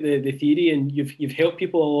 you look at the theory and you've helped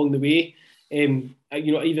people along the way. Even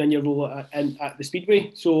in your role at the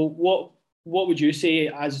Speedway. So what would you say,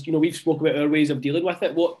 as we've spoken about our ways of dealing with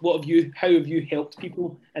it? How have you helped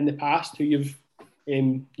people in the past who you've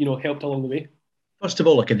helped along the way? First of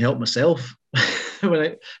all, I can help myself.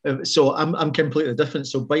 So I'm completely different.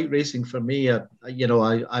 So bike racing for me,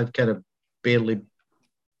 I've kind of barely.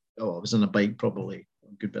 I was on a bike probably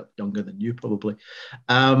a good bit younger than you probably,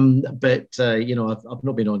 but I've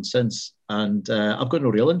not been on since, and I've got no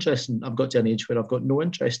real interest in. I've got to an age where I've got no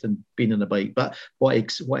interest in being on a bike. But what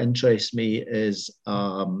interests me is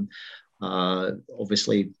obviously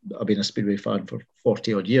I've been a Speedway fan for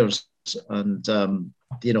 40 odd years, and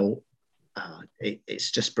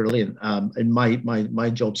it's just brilliant. And my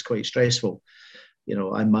job's quite stressful.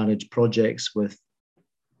 I manage projects with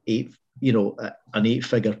an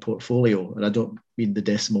 8-figure portfolio, and I don't mean the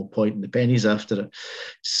decimal point and the pennies after it.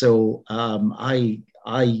 So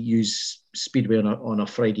I use Speedway on a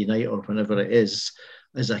Friday night or whenever it is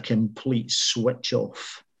as a complete switch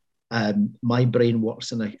off. My brain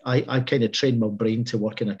works I kind of train my brain to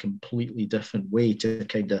work in a completely different way to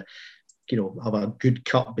kind of have a good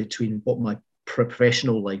cut between what my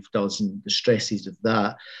professional life does and the stresses of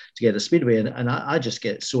that to get a Speedway, and I just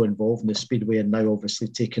get so involved in the Speedway, and now obviously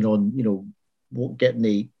taking on getting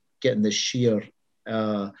the sheer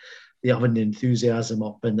having the enthusiasm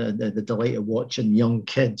up and the delight of watching young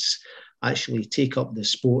kids actually take up the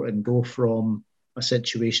sport and go from a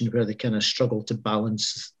situation where they kind of struggle to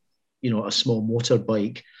balance a small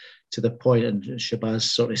motorbike, to the point, and Shabazz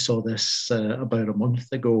sort of saw this about a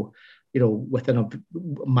month ago, within a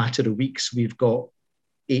matter of weeks, we've got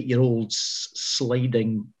 8-year-olds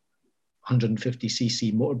sliding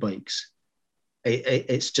 150cc motorbikes.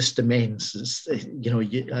 It's just immense.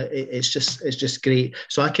 It's just great.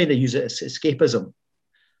 So I kind of use it as escapism.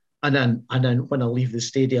 And then when I leave the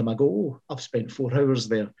stadium, I go, oh, I've spent 4 hours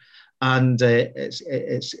there, and it's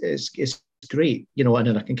great, and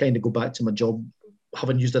then I can kind of go back to my job,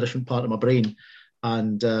 having used a different part of my brain,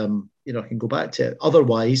 and I can go back to it.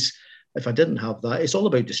 Otherwise, if I didn't have that, it's all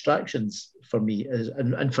about distractions for me,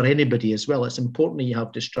 and for anybody as well. It's important that you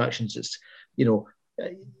have distractions. It's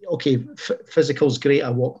okay, physical's great. I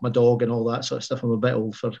walk my dog and all that sort of stuff. I'm a bit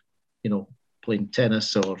old for playing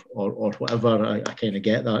tennis or whatever. I kind of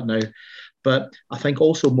get that now. But I think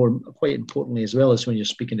also quite importantly as well, is when you're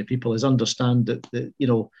speaking to people, is understand that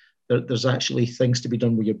there's actually things to be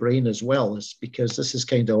done with your brain as well. It's because this is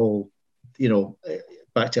kind of all,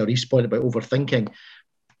 back to Arif's point about overthinking.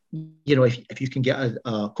 If you can get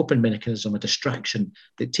a coping mechanism, a distraction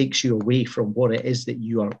that takes you away from what it is that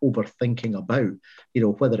you are overthinking about,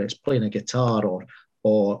 whether it's playing a guitar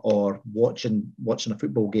or watching a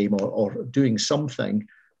football game or doing something,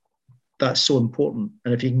 that's so important.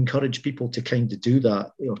 And if you encourage people to kind of do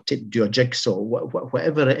that, do a jigsaw,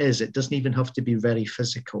 whatever it is, it doesn't even have to be very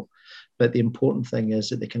physical. But the important thing is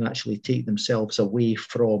that they can actually take themselves away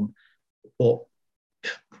from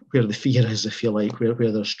where the fear is, if you like,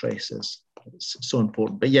 where their stress is. It's so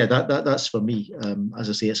important. But yeah, that's for me. As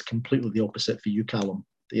I say, it's completely the opposite for you, Callum.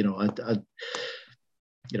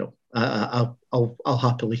 I'll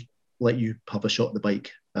happily let you have a shot at the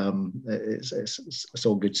bike. It's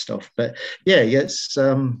all good stuff. But it's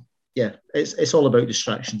all about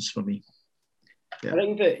distractions for me. Yeah. I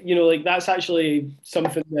think that that's actually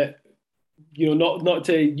something that not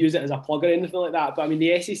to use it as a plug or anything like that, but I mean the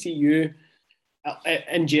SACU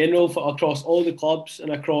in general, across all the clubs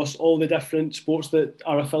and across all the different sports that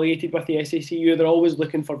are affiliated with the SACU, they're always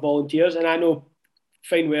looking for volunteers. And I know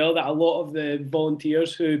fine well that a lot of the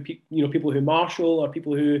volunteers people who marshal or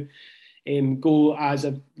people who go as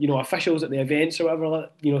officials at the events or whatever,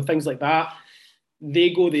 things like that, they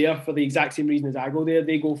go there for the exact same reason as I go there.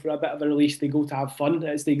 They go for a bit of a release. They go to have fun.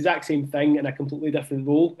 It's the exact same thing in a completely different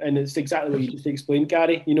role, and it's exactly what you just explained,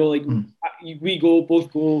 Gary. We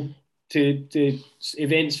both go to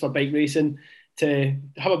events for bike racing to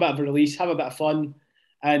have a bit of a release, have a bit of fun,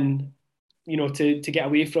 and to get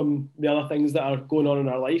away from the other things that are going on in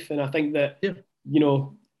our life. And I think that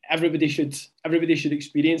everybody should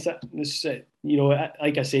experience it. This,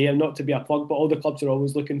 like I say, and not to be a plug, but all the clubs are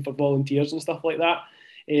always looking for volunteers and stuff like that.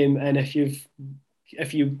 And if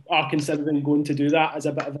you are considering going to do that as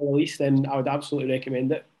a bit of a release, then I would absolutely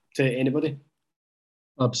recommend it to anybody.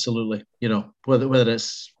 Absolutely. Whether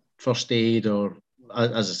it's first aid or,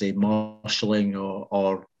 as I say, marshalling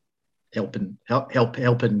or helping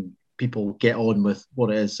people get on with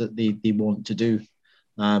what it is that they want to do,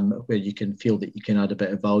 where you can feel that you can add a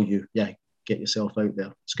bit of value. Yeah, get yourself out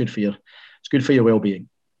there. It's good for your well-being.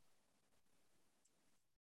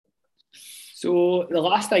 So the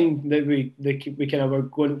last thing that we kind of were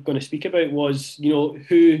going to speak about was,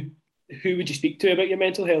 who would you speak to about your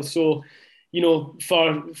mental health? So,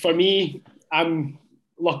 for me, I'm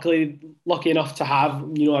lucky enough to have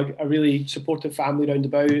a really supportive family round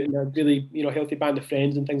about, and a really healthy band of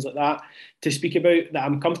friends and things like that to speak about, that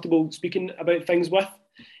I'm comfortable speaking about things with.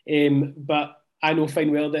 But I know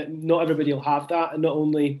fine well that not everybody will have that, and not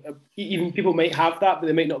only even people might have that, but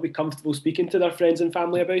they might not be comfortable speaking to their friends and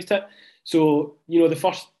family about it. So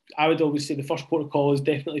I would always say the first protocol is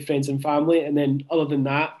definitely friends and family, and then other than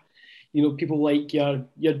that, people like your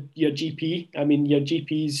GP. I mean, your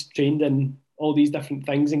GP's trained in all these different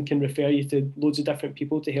things and can refer you to loads of different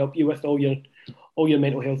people to help you with all your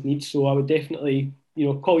mental health needs. So I would definitely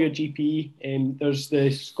call your GP. There's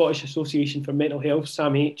the Scottish Association for Mental Health,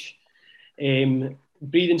 SAMH,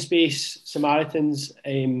 Breathing Space, Samaritans,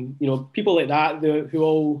 people like that who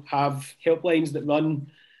all have helplines that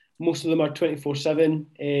run. Most of them are 24/7,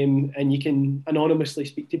 and you can anonymously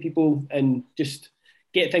speak to people and just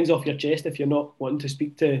get things off your chest if you're not wanting to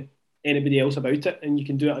speak to anybody else about it, and you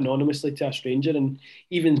can do it anonymously to a stranger, and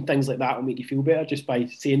even things like that will make you feel better just by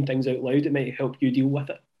saying things out loud. It might help you deal with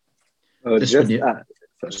it.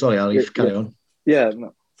 Sorry, Arif, carry on. Yeah,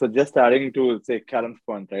 no. So just adding to say Callum's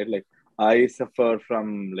point, right? Like I suffer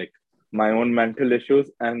from like my own mental issues,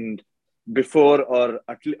 and before or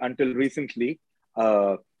until recently,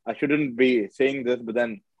 I shouldn't be saying this, but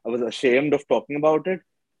then I was ashamed of talking about it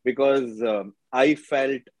because I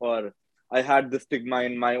felt, or I had the stigma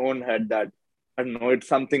in my own head that I don't know, it's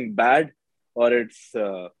something bad, or it's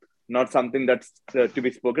not something that's to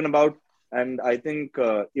be spoken about. And I think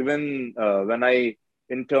even when I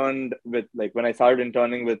interned with, like, when I started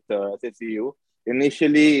interning with SSCU,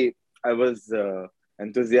 initially I was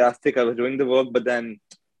enthusiastic. I was doing the work, but then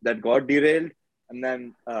that got derailed. And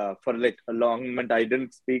then for like a long moment, I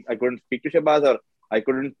couldn't speak to Shabazz, or I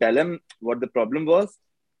couldn't tell him what the problem was.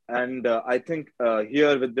 And I think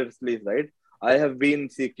here with this release, right, I have been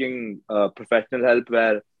seeking professional help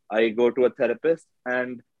where I go to a therapist,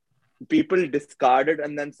 and people discard it,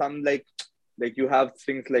 and then some, like you have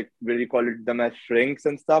things like, where you call it them as shrinks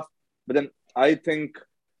and stuff. But then I think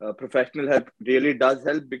professional help really does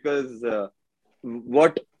help, because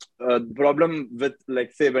what the problem with,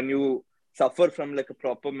 like, say, when you suffer from like a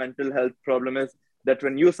proper mental health problem is that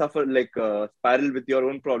when you suffer like spiral with your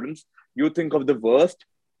own problems, you think of the worst.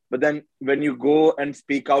 But then when you go and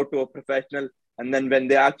speak out to a professional, and then when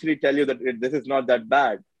they actually tell you that this is not that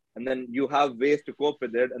bad, and then you have ways to cope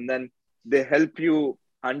with it, and then they help you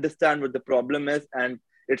understand what the problem is. And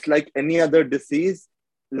it's like any other disease.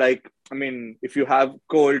 Like, I mean, if you have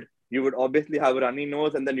cold, you would obviously have a runny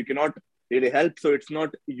nose, and then you cannot really help. So it's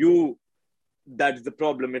not you that's the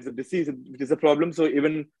problem, it's a disease which is a problem. So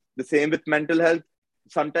even the same with mental health,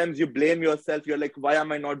 sometimes you blame yourself. You're like, why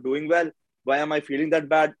am I not doing well? Why am I feeling that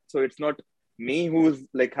bad? So it's not me who's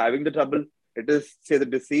like having the trouble, it is, say, the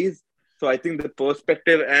disease. So I think the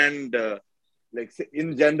perspective and like, say,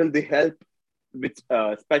 in general, the help, which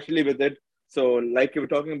especially with it. So like you were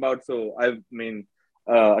talking about, so I mean,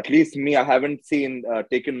 at least me, I haven't seen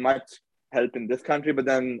taken much help in this country, but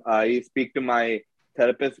then I speak to my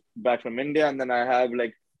therapist back from India, and then I have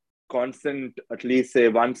like constant, at least say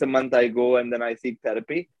once a month I go and then I seek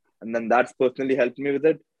therapy, and then that's personally helped me with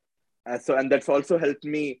it. And that's also helped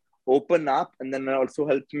me open up, and then also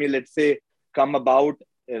helped me, let's say, come about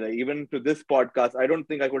even to this podcast. I don't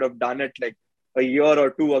think I could have done it like a year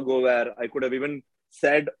or two ago, where I could have even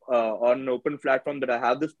said on an open platform that I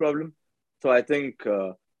have this problem. So I think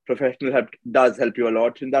professional help does help you a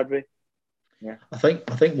lot in that way. Yeah. I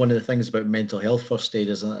think one of the things about mental health first aid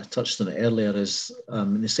is, and I touched on it earlier, is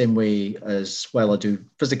in the same way as, while I do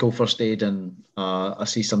physical first aid and I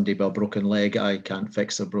see somebody with a broken leg, I can't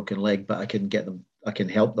fix their broken leg, but I can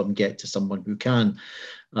help them get to someone who can.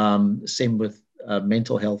 Same with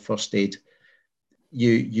mental health first aid.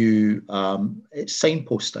 It's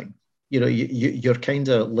signposting. You're kind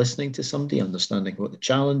of listening to somebody, understanding what the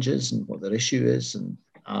challenge is and what their issue is, and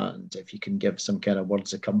if you can give some kind of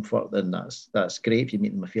words of comfort, then that's great. If you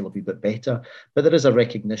make them feel a wee bit better. But there is a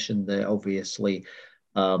recognition that obviously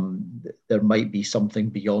there might be something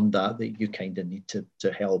beyond that you kind of need to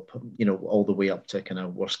help, all the way up to kind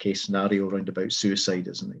of worst case scenario around about suicide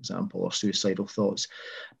as an example, or suicidal thoughts.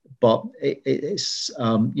 But it's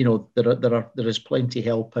there is plenty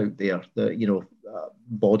help out there.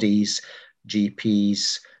 Bodies,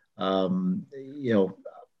 GPs,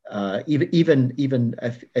 even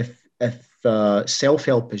if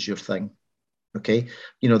self-help is your thing, okay,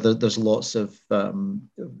 there's lots of for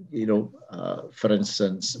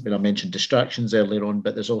instance, I mentioned distractions earlier on,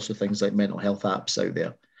 but there's also things like mental health apps out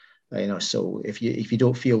there. So if you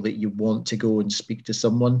don't feel that you want to go and speak to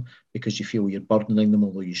someone because you feel you're burdening them,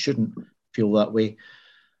 although you shouldn't feel that way,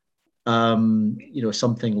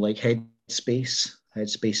 something like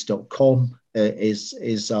headspace.com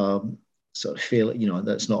is sort of feel,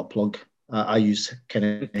 that's not a plug. I use kind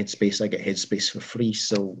of Headspace. I get Headspace for free,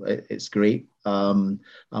 so it's great. I'm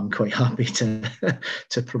quite happy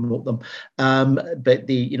to promote them. But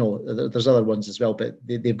there's other ones as well, but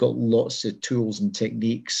they've got lots of tools and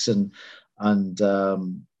techniques and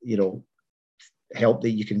help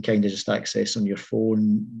that you can kind of just access on your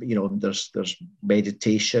phone. There's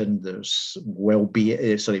meditation, there's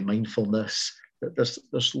mindfulness. There's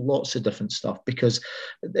lots of different stuff, because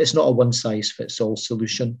it's not a one size fits all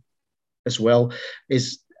solution as well.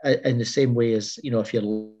 Is in the same way as, if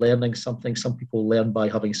you're learning something, some people learn by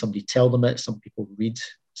having somebody tell them it, some people read,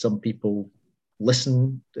 some people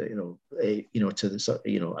listen, to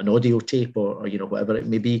the, an audio tape or whatever it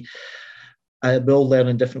may be. We all learn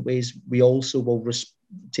in different ways. We also will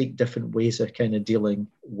take different ways of kind of dealing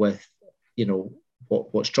with,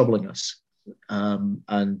 what's troubling us.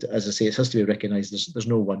 And as I say, it has to be recognised. There's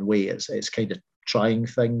no one way. It's kind of trying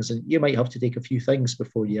things, and you might have to take a few things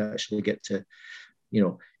before you actually get to,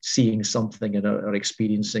 seeing something or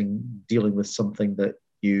experiencing, dealing with something that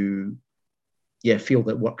you, feel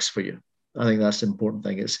that works for you. I think that's the important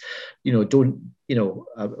thing. Is, I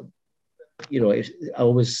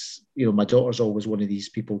always, my daughter's always one of these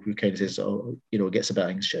people who kind of says, gets a bit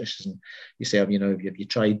anxious, and you say, have you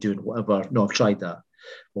tried doing whatever? No, I've tried that.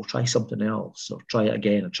 well, try something else, or try it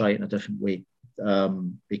again, or try it in a different way,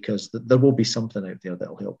 because there will be something out there that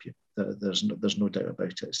will help you. There's no doubt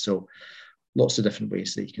about it. So lots of different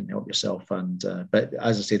ways that you can help yourself. And but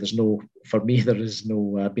as I say, for me, there is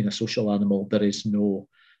no being a social animal. There is no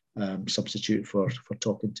substitute for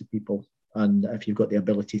talking to people. And if you've got the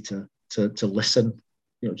ability to listen,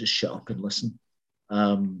 just shut up and listen.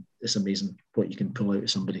 It's amazing what you can pull out of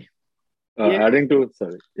somebody. Adding to,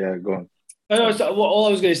 sorry, yeah, go on. So all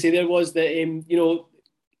I was going to say there was that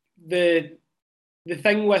the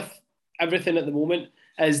thing with everything at the moment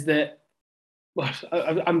is that, well,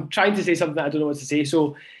 I'm trying to say something that I don't know what to say.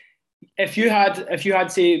 So if you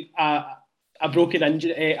had say a broken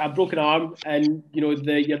injury, a broken arm, and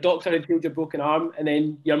your doctor had healed your broken arm, and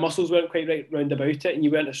then your muscles weren't quite right round about it, and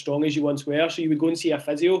you weren't as strong as you once were, so you would go and see a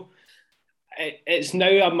physio. It's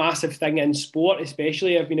now a massive thing in sport,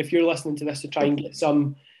 especially. I mean, if you're listening to this to try and get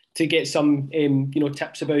some tips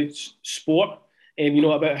about sport,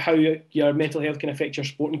 about how your mental health can affect your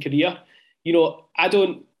sporting career.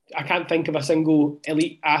 I can't think of a single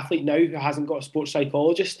elite athlete now who hasn't got a sports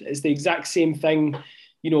psychologist. It's the exact same thing.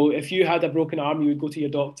 If you had a broken arm, you would go to your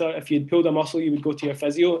doctor. If you'd pulled a muscle, you would go to your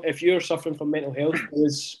physio. If you're suffering from mental health,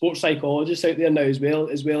 there's sports psychologists out there now as well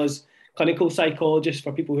as clinical psychologists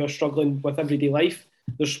for people who are struggling with everyday life.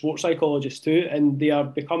 There's sports psychologists too, and they are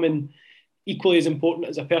becoming equally as important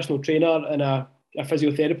as a personal trainer and a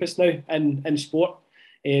physiotherapist now in sport.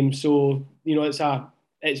 So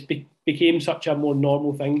it's became such a more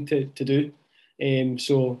normal thing to do.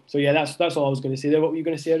 So yeah, that's all I was going to say there. What were you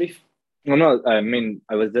going to say, Arif? No, I mean,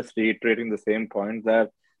 I was just reiterating the same point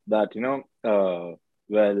that the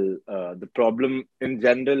problem in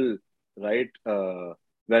general, right?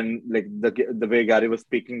 When like the way Gary was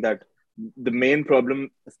speaking, that the main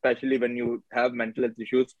problem, especially when you have mental health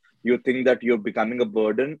issues, you think that you're becoming a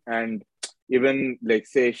burden, and even like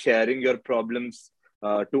say sharing your problems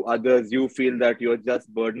to others, you feel that you're just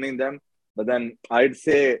burdening them. But then I'd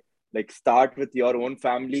say like start with your own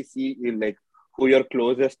family, see like who you're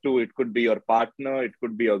closest to. It could be your partner, it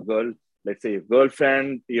could be your let's say your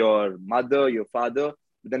girlfriend, your mother, your father.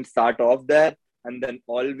 But then start off there, and then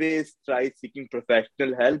always try seeking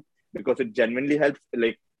professional help, because it genuinely helps.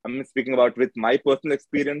 Like I'm speaking about with my personal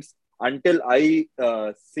experience. Until I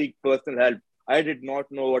seek personal help, I did not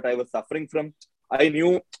know what I was suffering from. I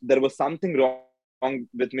knew there was something wrong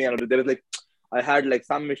with me, and there was like I had like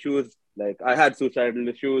some issues, like I had suicidal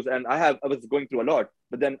issues, and I was going through a lot.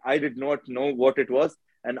 But then I did not know what it was,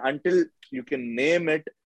 and until you can name it,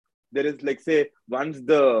 there is like say once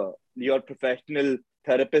your professional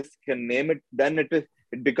therapist can name it, then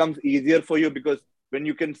it becomes easier for you, because when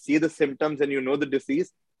you can see the symptoms and you know the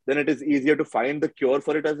disease, then it is easier to find the cure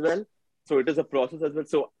for it as well. So it is a process as well.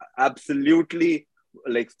 So absolutely,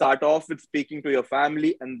 like start off with speaking to your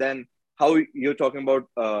family, and then how you're talking about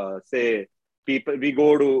say people, we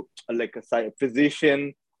go to like a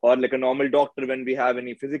physician or like a normal doctor when we have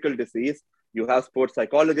any physical disease. You have sports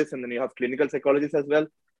psychologists, and then you have clinical psychologists as well.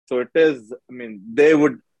 So it is, I mean, they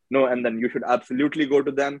would know, and then you should absolutely go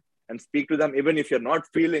to them and speak to them, even if you're not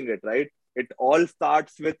feeling it, right? It all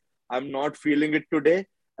starts with, I'm not feeling it today.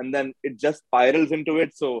 And then it just spirals into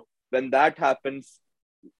it. So when that happens,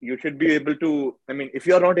 you should be able to, I mean, if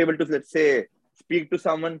you're not able to, let's say, speak to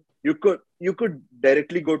someone, you could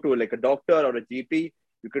directly go to like a doctor or a GP.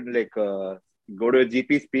 You could like go to a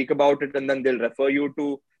GP, speak about it, and then they'll refer you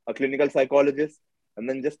to a clinical psychologist. And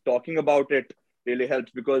then just talking about it really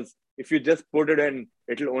helps, because if you just put it in,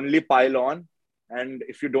 it'll only pile on. And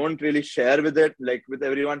if you don't really share with it, like with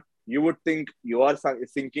everyone, you would think you are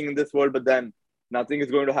sinking in this world, but then nothing is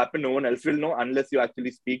going to happen. No one else will know unless you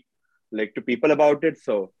actually speak like to people about it.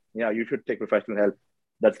 So yeah, you should take professional help.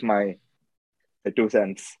 That's my 2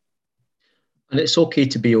 cents. And it's okay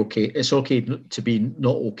to be okay. It's okay to be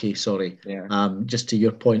not okay. Sorry. Yeah. Just to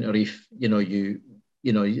your point, Arif,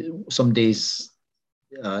 some days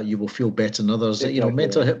you will feel better than others.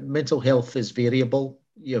 Exactly, mental health is variable.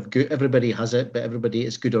 You have everybody has it, but everybody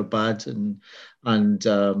is good or bad, and as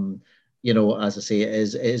I say, it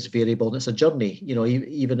is variable, and it's a journey.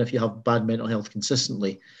 Even if you have bad mental health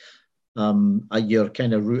consistently, your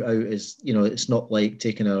kind of route out is, it's not like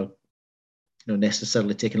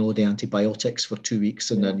necessarily taking a load of antibiotics for 2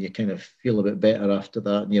 weeks and then you kind of feel a bit better after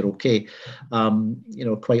that and you're okay.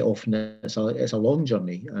 Quite often it's a long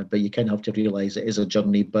journey, but you kind of have to realize it is a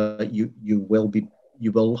journey. But you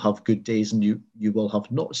will have good days and you will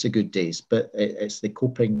have not so good days. But it's the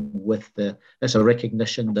coping with it's a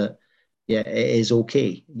recognition that it is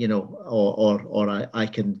okay, or I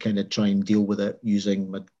can kind of try and deal with it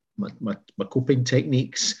using my coping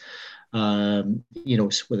techniques. You know,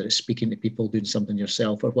 whether it's speaking to people, doing something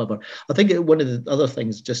yourself, or whatever. I think one of the other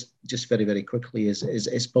things, just very, very quickly,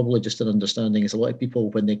 is probably just an understanding. Is a lot of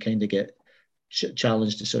people, when they kind of get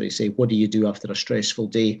challenged to sort of say, what do you do after a stressful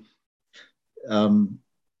day?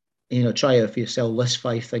 You know, try out for yourself, list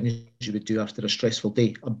 5 things you would do after a stressful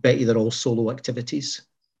day. I bet you they're all solo activities.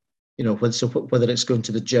 You know, whether it's going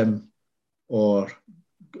to the gym or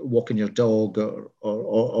walking your dog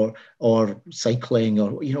or cycling,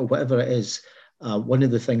 or, you know, whatever it is. One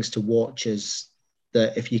of the things to watch is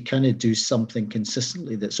that if you kind of do something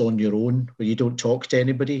consistently that's on your own, where you don't talk to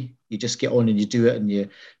anybody, you just get on and you do it, and you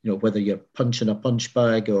know, whether you're punching a punch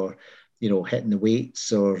bag, or, you know, hitting the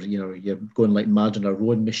weights, or, you know, you're going like mad on a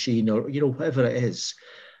rowing machine, or, you know, whatever it is,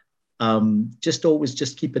 just always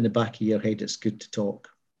just keep in the back of your head, it's good to talk,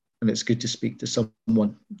 and it's good to speak to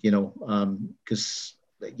someone, you know, because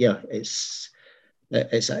yeah, it's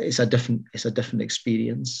a different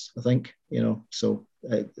experience, I think, you know. So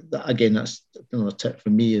again, that's another tip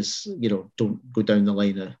for me, is, you know, don't go down the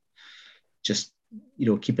line of just, you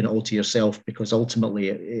know, keeping it all to yourself, because ultimately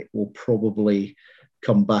it will probably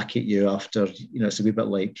come back at you after, you know. It's a wee bit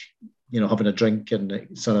like, you know, having a drink, and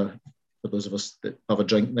it sort of, for those of us that have a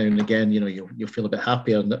drink now and again, you know, you'll feel a bit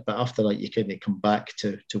happier, but after that you kind of come back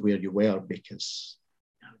to where you were, because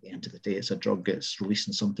at the end of the day, it's a drug. It's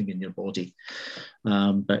releasing something in your body.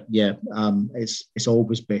 But yeah, it's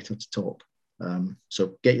always better to talk.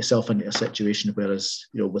 So get yourself into a situation where, you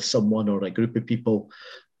know, with someone or a group of people,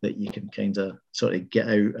 that you can kind of sort of get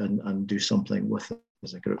out and do something with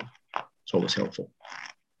as a group. It's always helpful.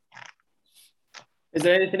 Is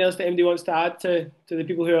there anything else that anybody wants to add to the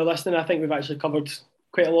people who are listening? I think we've actually covered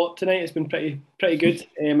quite a lot tonight. It's been pretty good.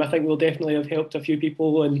 I think we'll definitely have helped a few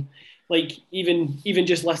people, and like even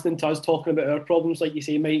just listening to us talking about our problems, like you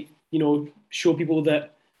say, might, you know, show people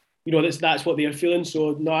that, you know, that's what they're feeling.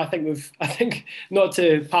 So no, I think not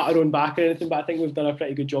to pat our own back or anything, but I think we've done a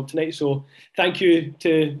pretty good job tonight. So thank you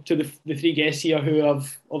to the 3 guests here who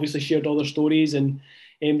have obviously shared all their stories and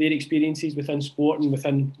their experiences within sport and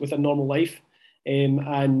within normal life.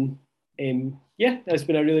 Yeah, it's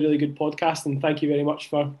been a really, really good podcast, and thank you very much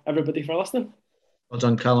for everybody for listening. Well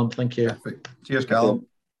done, Callum. Thank you. Perfect. Cheers, Callum.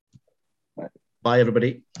 Bye,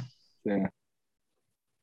 everybody. Yeah.